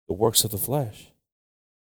works of the flesh.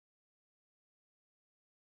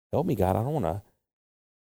 Help me, God. I don't want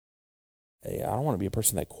to be a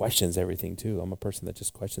person that questions everything too. I'm a person that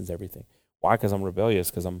just questions everything. Why? Because I'm rebellious,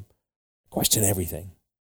 because I'm question everything.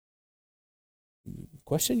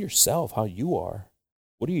 Question yourself, how you are.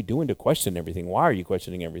 What are you doing to question everything? Why are you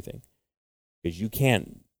questioning everything? Because you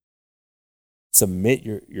can't submit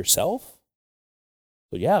yourself?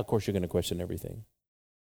 So yeah, of course you're going to question everything.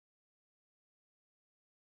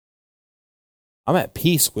 I'm at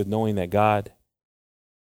peace with knowing that God,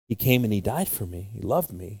 He came and He died for me. He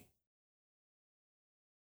loved me.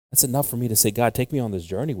 That's enough for me to say, God, take me on this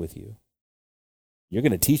journey with you. You're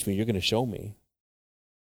going to teach me. You're going to show me.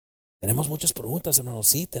 Tenemos muchas preguntas, hermanos.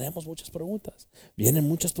 Sí, tenemos muchas preguntas. Vienen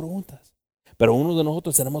muchas preguntas. Pero uno de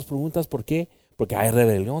nosotros tenemos preguntas, ¿por qué? Porque hay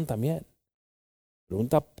rebelión también.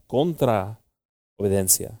 Pregunta contra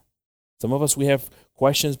obediencia. Some of us, we have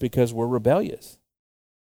questions because we're rebellious.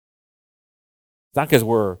 It's not because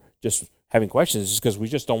we're just having questions. It's just because we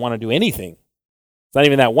just don't want to do anything. It's not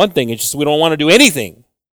even that one thing. It's just we don't want to do anything.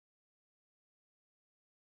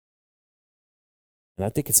 And I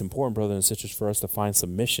think it's important, brothers and sisters, for us to find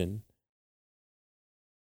submission,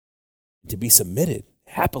 to be submitted,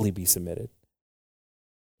 happily be submitted.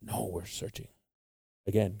 No, we're searching.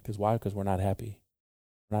 Again, because why? Because we're not happy.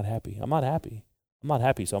 We're not happy. I'm not happy. I'm not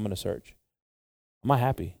happy, so I'm going to search. I'm not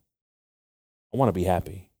happy. I want to be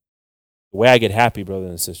happy. The way I get happy, brothers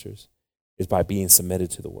and sisters, is by being submitted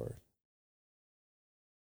to the Word.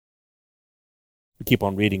 We keep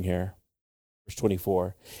on reading here. Verse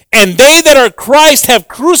 24. And they that are Christ have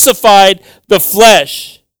crucified the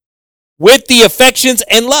flesh with the affections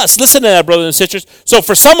and lusts. Listen to that, brothers and sisters. So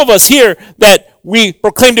for some of us here that we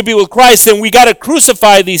proclaim to be with Christ, then we got to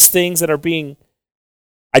crucify these things that are being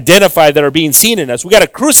identified, that are being seen in us. We got to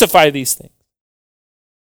crucify these things.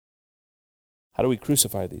 How do we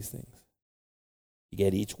crucify these things? You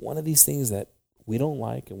get each one of these things that we don't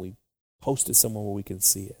like and we post it somewhere where we can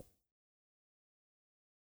see it.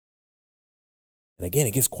 And again,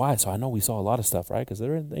 it gets quiet, so I know we saw a lot of stuff, right? Because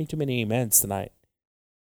there ain't too many amens tonight.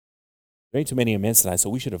 There ain't too many amens tonight, so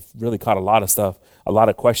we should have really caught a lot of stuff, a lot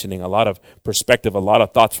of questioning, a lot of perspective, a lot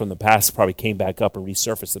of thoughts from the past probably came back up and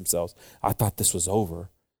resurfaced themselves. I thought this was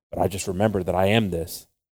over, but I just remembered that I am this.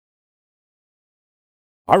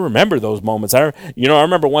 I remember those moments. I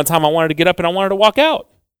remember one time I wanted to get up and I wanted to walk out.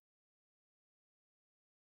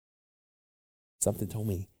 Something told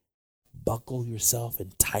me, buckle yourself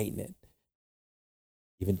and tighten it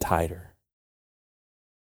even tighter.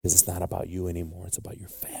 Because it's not about you anymore. It's about your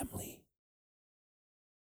family.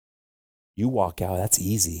 You walk out, that's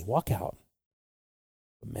easy. Walk out.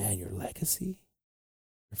 But man, your legacy,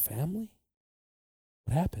 your family,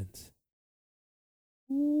 what happens?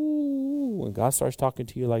 Ooh, when God starts talking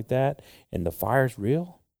to you like that and the fire's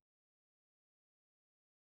real,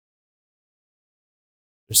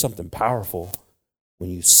 there's something powerful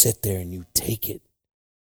when you sit there and you take it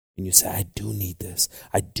and you say, I do need this.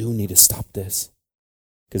 I do need to stop this.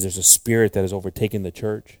 because there's a spirit that has overtaken the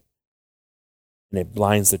church, and it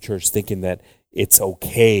blinds the church thinking that it's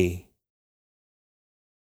okay,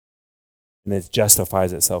 and it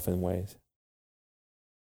justifies itself in ways.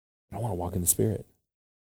 I want to walk in the Spirit.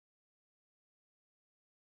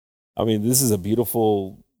 I mean, this is a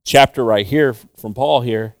beautiful chapter right here from Paul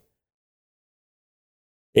here.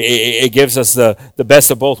 It gives us the best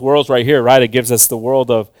of both worlds right here, right? It gives us the world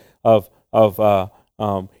of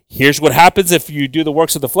here's what happens if you do the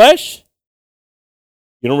works of the flesh.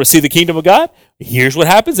 You don't receive the kingdom of God. Here's what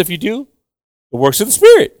happens if you do the works of the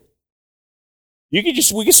Spirit. We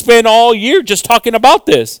can spend all year just talking about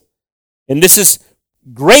this. And this is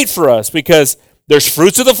great for us because there's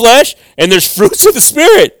fruits of the flesh and there's fruits of the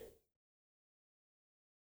Spirit.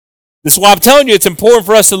 This is why I'm telling you it's important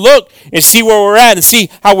for us to look and see where we're at and see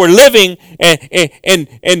how we're living.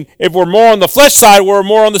 And if we're more on the flesh side, we're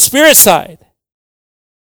more on the Spirit side.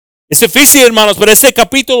 Es difícil, hermanos, pero ese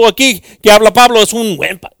capítulo aquí que habla Pablo es un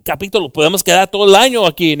buen capítulo. Podemos quedar todo el año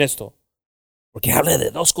aquí en esto. Porque habla de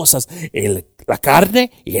dos cosas, la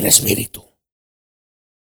carne y el espíritu.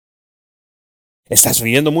 Estás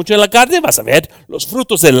viviendo mucho en la carne, vas a ver los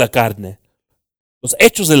frutos de la carne, los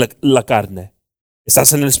hechos de la carne.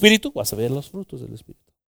 Estás en el espíritu, vas a ver los frutos del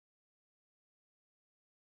espíritu.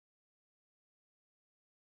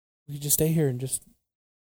 We just stay here and just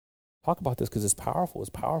talk about this because it's powerful, it's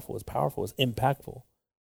powerful, it's powerful, it's impactful.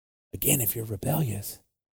 Again, if you're rebellious,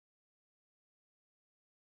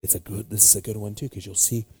 this is a good one too, because you'll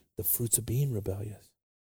see the fruits of being rebellious.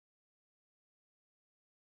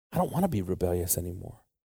 I don't want to be rebellious anymore.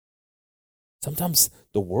 Sometimes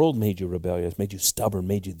the world made you rebellious, made you stubborn,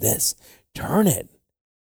 made you this. Turn it.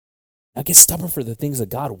 Now get stubborn for the things that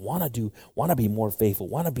God want to do, want to be more faithful,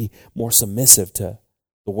 want to be more submissive to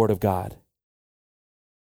the Word of God.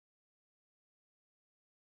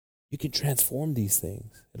 You can transform these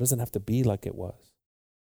things. It doesn't have to be like it was.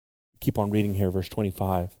 Keep on reading here, verse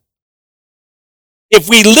 25. If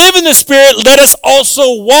we live in the Spirit, let us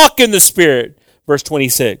also walk in the Spirit. Verse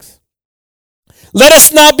 26. Let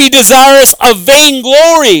us not be desirous of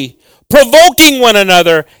vainglory, provoking one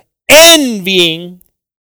another, envying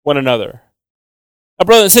one another. Now,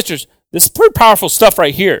 brothers and sisters, this is pretty powerful stuff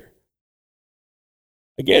right here.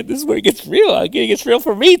 Again, this is where it gets real. Again, it gets real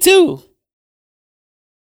for me too.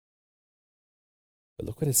 But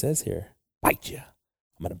look what it says here. Bite you.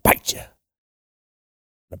 I'm going to bite you. I'm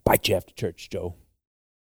going to bite you after church, Joe.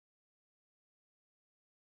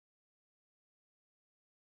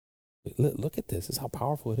 Look at this. This is how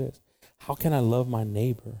powerful it is. How can I love my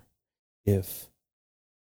neighbor if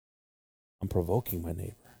I'm provoking my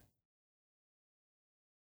neighbor?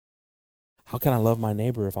 How can I love my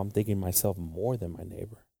neighbor if I'm thinking myself more than my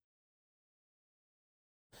neighbor?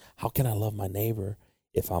 How can I love my neighbor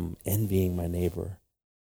if I'm envying my neighbor?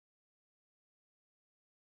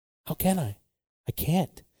 How can I? I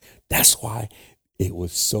can't. That's why it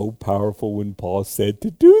was so powerful when Paul said to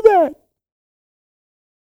do that.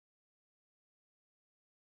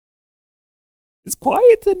 It's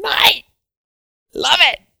quiet tonight. Love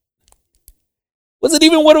it. Wasn't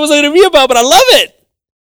even what it was going to be about, but I love it.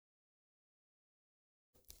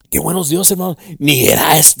 Qué buenos Dios, hermano. Ni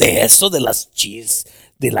era de eso de las chismes.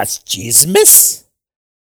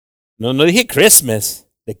 No dije Christmas.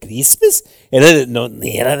 ¿De Christmas?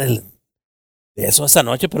 Ni era de eso esta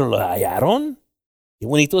noche, pero lo hallaron. Qué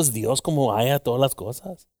bonito es Dios como halla todas las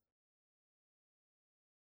cosas.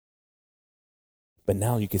 But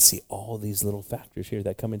now you can see all these little factors here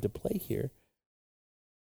that come into play here.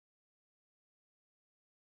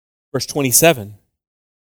 Verse 27.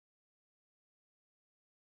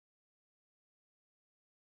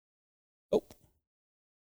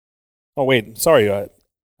 Oh wait, sorry.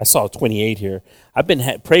 I saw 28 here.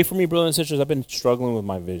 Pray for me, brothers and sisters. I've been struggling with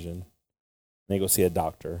my vision. I go see a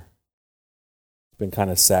doctor. It's been kind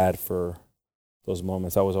of sad for those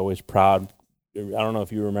moments. I was always proud. I don't know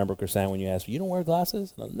if you remember, Chrisanne, when you asked me, you don't wear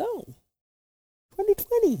glasses? No,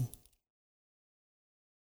 2020.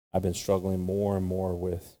 I've been struggling more and more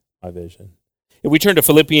with my vision. If we turn to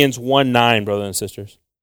Philippians 1:9, brothers and sisters,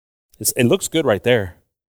 it looks good right there.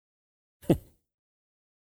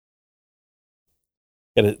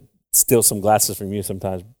 Got to steal some glasses from you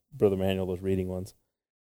sometimes, Brother Manuel, those reading ones.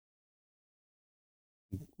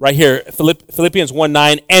 Right here, Philippians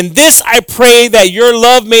 1:9. And this I pray that your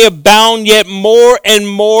love may abound yet more and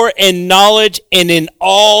more in knowledge and in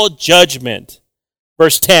all judgment.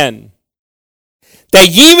 Verse 10. That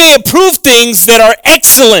ye may approve things that are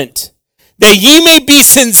excellent, that ye may be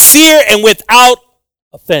sincere and without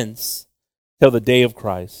offense till the day of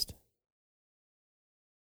Christ.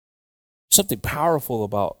 Something powerful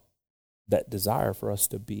about that desire for us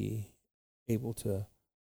to be able to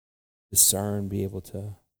discern, be able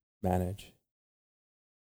to manage.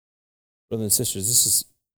 Brothers and sisters, this is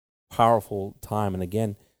a powerful time. And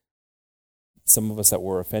again, some of us that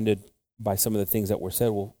were offended by some of the things that were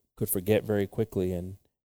said could forget very quickly and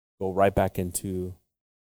go right back into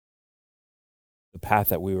the path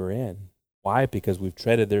that we were in. Why? Because we've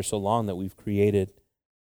treaded there so long that we've created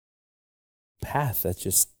a path that's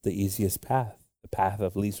just the easiest path, the path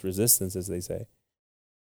of least resistance, as they say.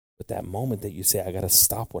 But that moment that you say, I got to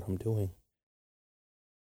stop what I'm doing.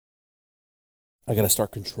 I got to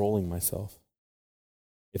start controlling myself.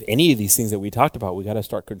 If any of these things that we talked about, we got to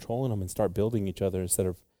start controlling them and start building each other instead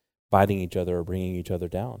of fighting each other or bringing each other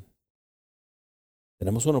down.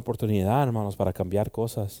 Tenemos una oportunidad, hermanos, para cambiar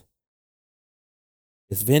cosas.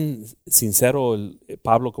 Es bien sincero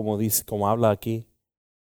Pablo como dice, como habla aquí.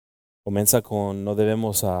 Comienza con no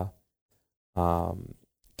debemos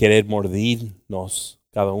querer mordirnos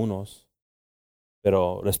cada uno,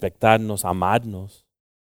 pero respetarnos, amarnos.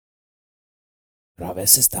 Pero a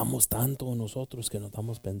veces estamos tanto nosotros que no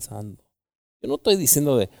estamos pensando. Yo no estoy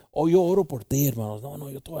diciendo yo oro por ti, hermanos. No,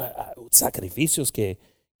 yo estoy sacrificios que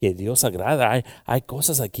Dios agrada. Hay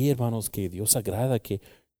cosas aquí, hermanos, que Dios agrada, que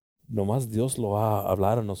nomás Dios lo va a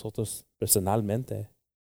hablar a nosotros personalmente.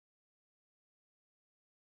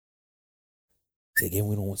 See,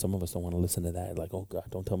 again, some of us don't want to listen to that. Like, oh God,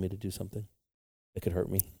 don't tell me to do something that could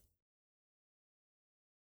hurt me.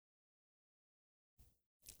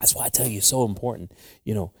 That's why I tell you it's so important.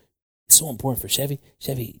 It's so important for Chevy,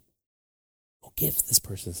 go give this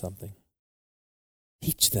person something.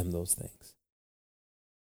 Teach them those things.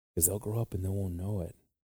 Because they'll grow up and they won't know it.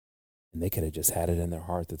 And they could have just had it in their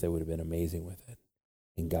heart that they would have been amazing with it.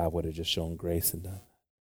 And God would have just shown grace and done that.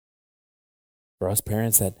 For us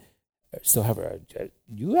parents that still have,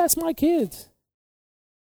 you ask my kids.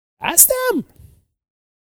 Ask them.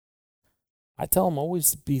 I tell them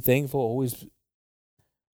always be thankful, always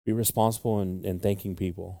be responsible in thanking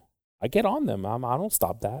people. I get on them. I don't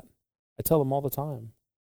stop that. I tell them all the time.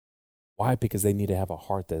 Why? Because they need to have a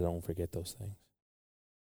heart that don't forget those things.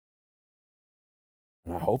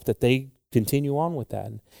 And I hope that they continue on with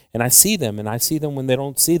that. And I see them when they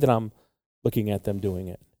don't see that I'm looking at them doing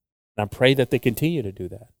it. And I pray that they continue to do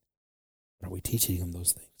that. But are we teaching them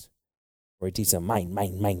those things? Or we teach them mine.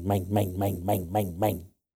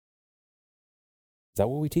 Is that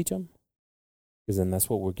what we teach them? Because then that's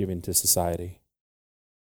what we're giving to society.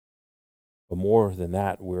 But more than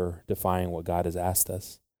that, we're defying what God has asked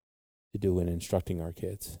us to do in instructing our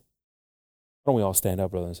kids. Why don't we all stand up,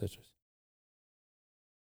 brothers and sisters?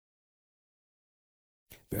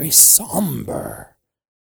 Very somber.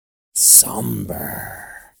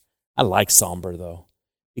 I like somber, though.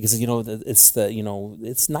 Because,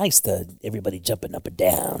 it's nice to everybody jumping up and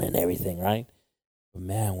down and everything, right? But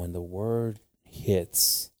man, when the word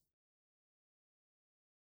hits,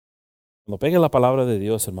 cuando pegue la palabra de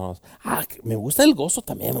Dios, hermanos, me gusta el gozo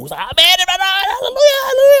también, me gusta, amén, hermano,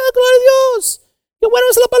 aleluya, gloria a Dios, qué bueno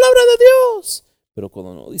es la palabra de Dios. Pero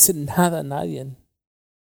cuando no dice nada a nadie,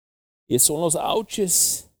 y son los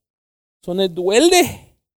ouches, son el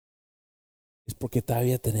duele, es porque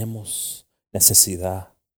todavía tenemos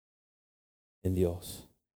necesidad en Dios.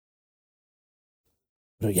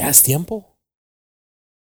 Pero ya es tiempo.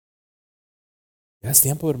 Ya es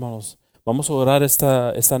tiempo, hermanos. Vamos a orar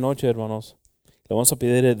esta noche, hermanos. Le vamos a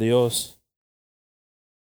pedir a Dios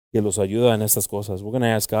que los ayude en estas cosas. We're going to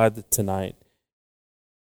ask God tonight.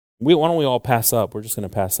 Why don't we all pass up? We're just going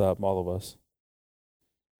to pass up, all of us.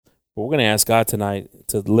 But we're going to ask God tonight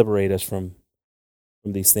to liberate us from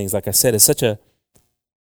these things. Like I said, it's such a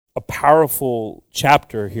powerful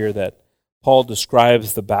chapter here that Paul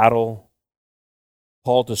describes the battle.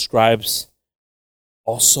 Paul describes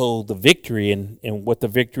also the victory and what the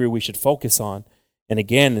victory we should focus on. And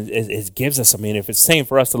again, it gives us, if it's saying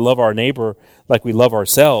for us to love our neighbor like we love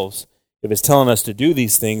ourselves, if it's telling us to do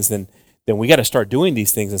these things, then we got to start doing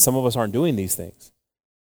these things. And some of us aren't doing these things.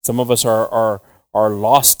 Some of us are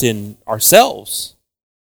lost in ourselves.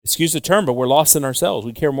 Excuse the term, but we're lost in ourselves.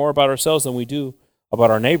 We care more about ourselves than we do about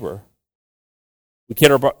our neighbor. We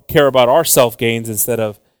care about our self-gains instead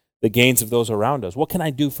of the gains of those around us. What can I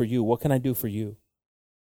do for you? What can I do for you?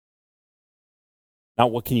 Not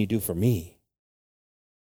what can you do for me?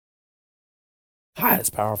 It's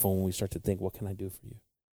powerful when we start to think, what can I do for you?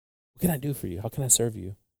 What can I do for you? How can I serve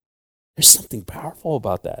you? There's something powerful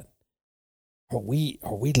about that. Are we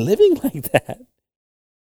living like that?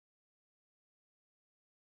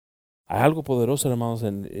 Hay algo poderoso, hermanos,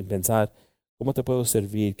 en pensar, ¿cómo te puedo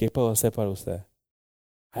servir? ¿Qué puedo hacer para usted?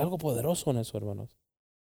 Hay algo poderoso en eso, hermanos.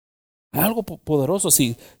 Hay algo poderoso.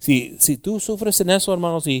 Si tú sufres en eso,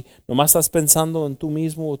 hermanos, y nomás estás pensando en tú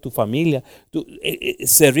mismo o tu familia,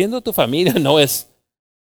 sirviendo a tu familia no es...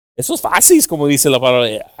 Eso es fácil, como dice la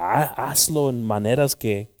palabra. Hazlo en maneras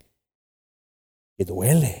que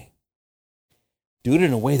duele. Do it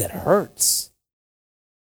in a way that hurts.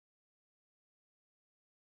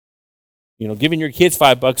 Giving your kids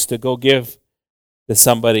 $5 to go give to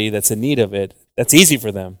somebody that's in need of it, that's easy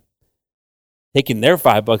for them. Taking their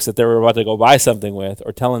 $5 that they were about to go buy something with,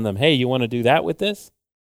 or telling them, hey, you want to do that with this?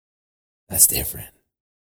 That's different.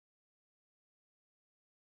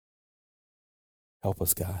 Help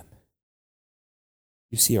us, God.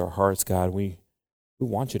 You see our hearts, God. We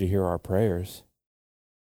want you to hear our prayers.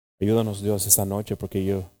 Ayúdanos, Dios, esta noche, porque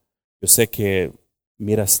yo sé que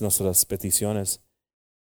miras nuestras peticiones.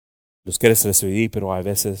 Los quieres recibir, pero a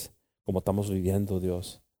veces, como estamos viviendo,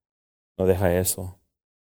 Dios, no deja eso.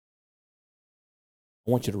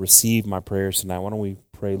 I want you to receive my prayers tonight. Why don't we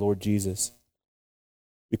pray, Lord Jesus?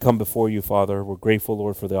 We come before you, Father. We're grateful,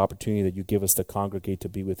 Lord, for the opportunity that you give us to congregate, to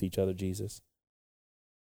be with each other, Jesus.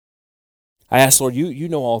 I ask, Lord, you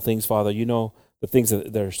know all things, Father. You know the things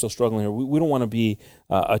that are still struggling here. We don't want to be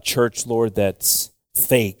a church, Lord, that's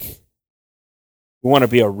fake. We want to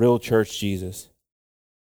be a real church, Jesus.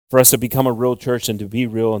 For us to become a real church and to be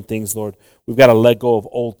real in things, Lord, we've got to let go of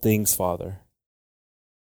old things, Father.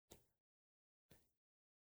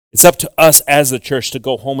 It's up to us as the church to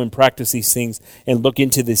go home and practice these things and look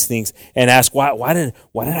into these things and ask, why did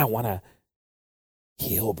I want to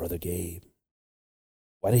kill Brother Gabe?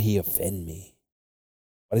 Why did he offend me?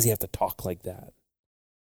 Why does he have to talk like that?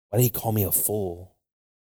 Why did he call me a fool?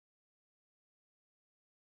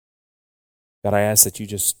 God, I ask that you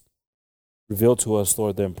just reveal to us,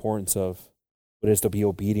 Lord, the importance of what it is to be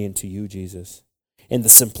obedient to you, Jesus. And the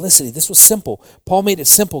simplicity, this was simple. Paul made it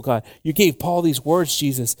simple, God. You gave Paul these words,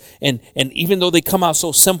 Jesus. And even though they come out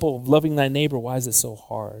so simple, of loving thy neighbor, why is it so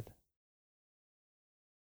hard?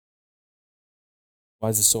 Why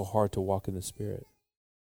is it so hard to walk in the Spirit?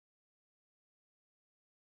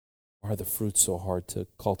 Why are the fruits so hard to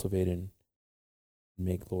cultivate and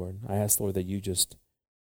make, Lord? I ask, Lord, that you just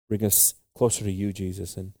bring us closer to you,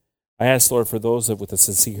 Jesus. And I ask, Lord, for those that with a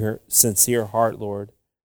sincere heart, Lord,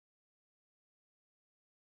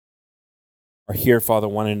 are here, Father,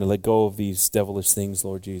 wanting to let go of these devilish things,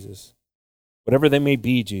 Lord Jesus. Whatever they may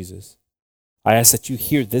be, Jesus, I ask that you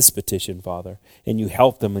hear this petition, Father, and you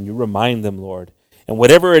help them and you remind them, Lord. And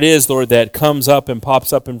whatever it is, Lord, that comes up and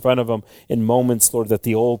pops up in front of them in moments, Lord, that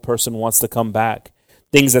the old person wants to come back,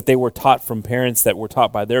 things that they were taught from parents that were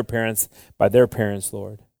taught by their parents,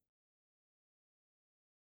 Lord.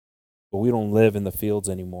 But we don't live in the fields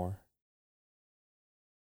anymore.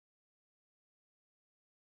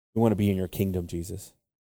 We want to be in your kingdom, Jesus.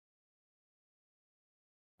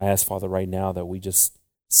 I ask, Father, right now that we just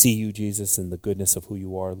see you, Jesus, and the goodness of who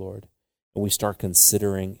you are, Lord. And we start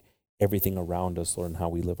considering everything around us, Lord, and how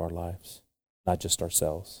we live our lives, not just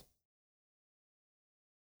ourselves.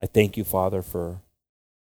 I thank you, Father, for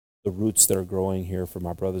the roots that are growing here, for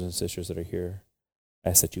my brothers and sisters that are here. I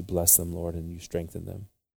ask that you bless them, Lord, and you strengthen them.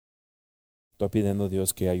 Estoy pidiendo,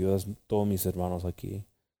 Dios, que ayudas a todos mis hermanos aquí,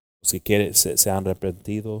 los que se han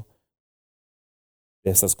arrepentido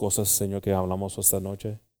de estas cosas, Señor, que hablamos esta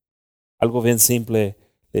noche. Algo bien simple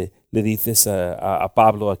le dices a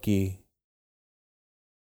Pablo aquí,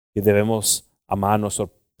 que debemos amar a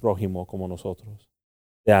nuestro prójimo como nosotros,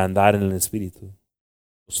 de andar en el Espíritu,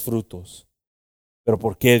 los frutos. Pero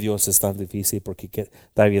 ¿por qué, Dios, es tan difícil? Porque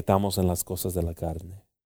todavía estamos en las cosas de la carne.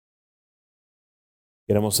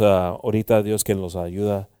 Queremos ahorita, Dios, que nos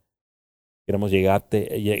ayuda. Queremos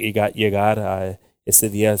llegar a ese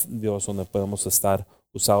día, Dios, donde podemos estar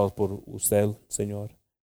usados por usted, Señor.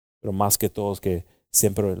 Pero más que todos, que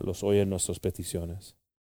siempre los oyen nuestras peticiones.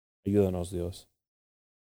 Ayúdanos, Dios.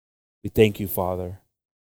 We thank you, Father.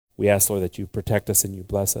 We ask, Lord, that you protect us and you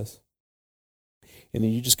bless us. And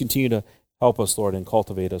then you just continue to help us, Lord, and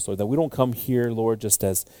cultivate us, Lord, that we don't come here, Lord, just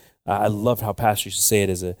as, I love how pastors say it,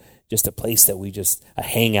 as just a place that we just, a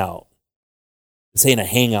hangout. This ain't a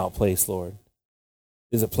hangout place, Lord.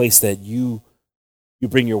 It's a place that you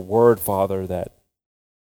bring your word, Father, that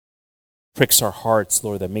pricks our hearts,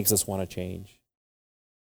 Lord, that makes us want to change.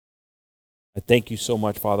 I thank you so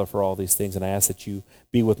much, Father, for all these things, and I ask that you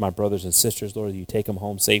be with my brothers and sisters, Lord, that you take them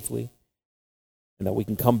home safely, and that we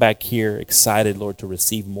can come back here excited, Lord, to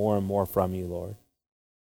receive more and more from you, Lord.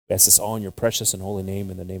 I ask this all in your precious and holy name,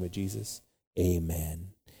 in the name of Jesus. Amen.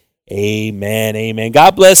 Amen. Amen.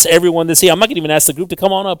 God bless everyone this evening. I'm not going to even ask the group to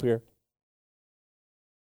come on up here.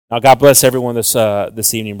 Now, God bless everyone this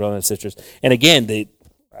evening, brothers and sisters. And again,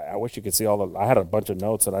 I wish you could see I had a bunch of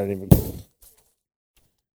notes that I didn't even.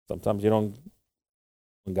 Sometimes you don't,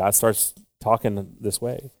 when God starts talking this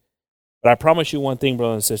way. But I promise you one thing,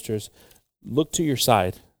 brothers and sisters, look to your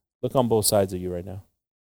side. Look on both sides of you right now.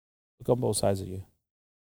 Look on both sides of you.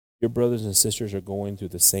 Your brothers and sisters are going through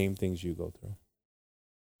the same things you go through.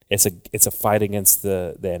 It's a fight against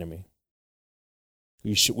the enemy.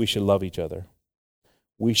 We should love each other.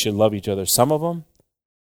 We should love each other. Some of them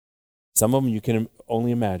you can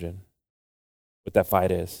only imagine what that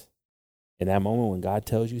fight is. In that moment when God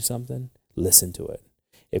tells you something, listen to it.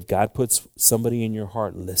 If God puts somebody in your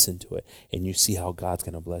heart, listen to it, and you see how God's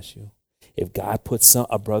going to bless you. If God puts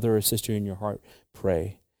a brother or sister in your heart,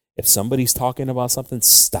 pray. If somebody's talking about something,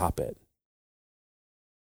 stop it.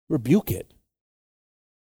 Rebuke it.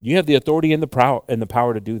 You have the authority and the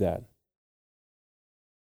power to do that.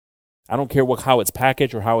 I don't care how it's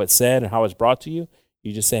packaged or how it's said and how it's brought to you.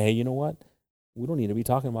 You just say, hey, you know what? We don't need to be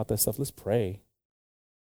talking about that stuff. Let's pray.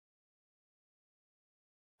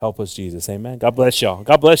 Help us, Jesus. Amen. God bless y'all.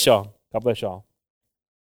 God bless y'all. God bless y'all.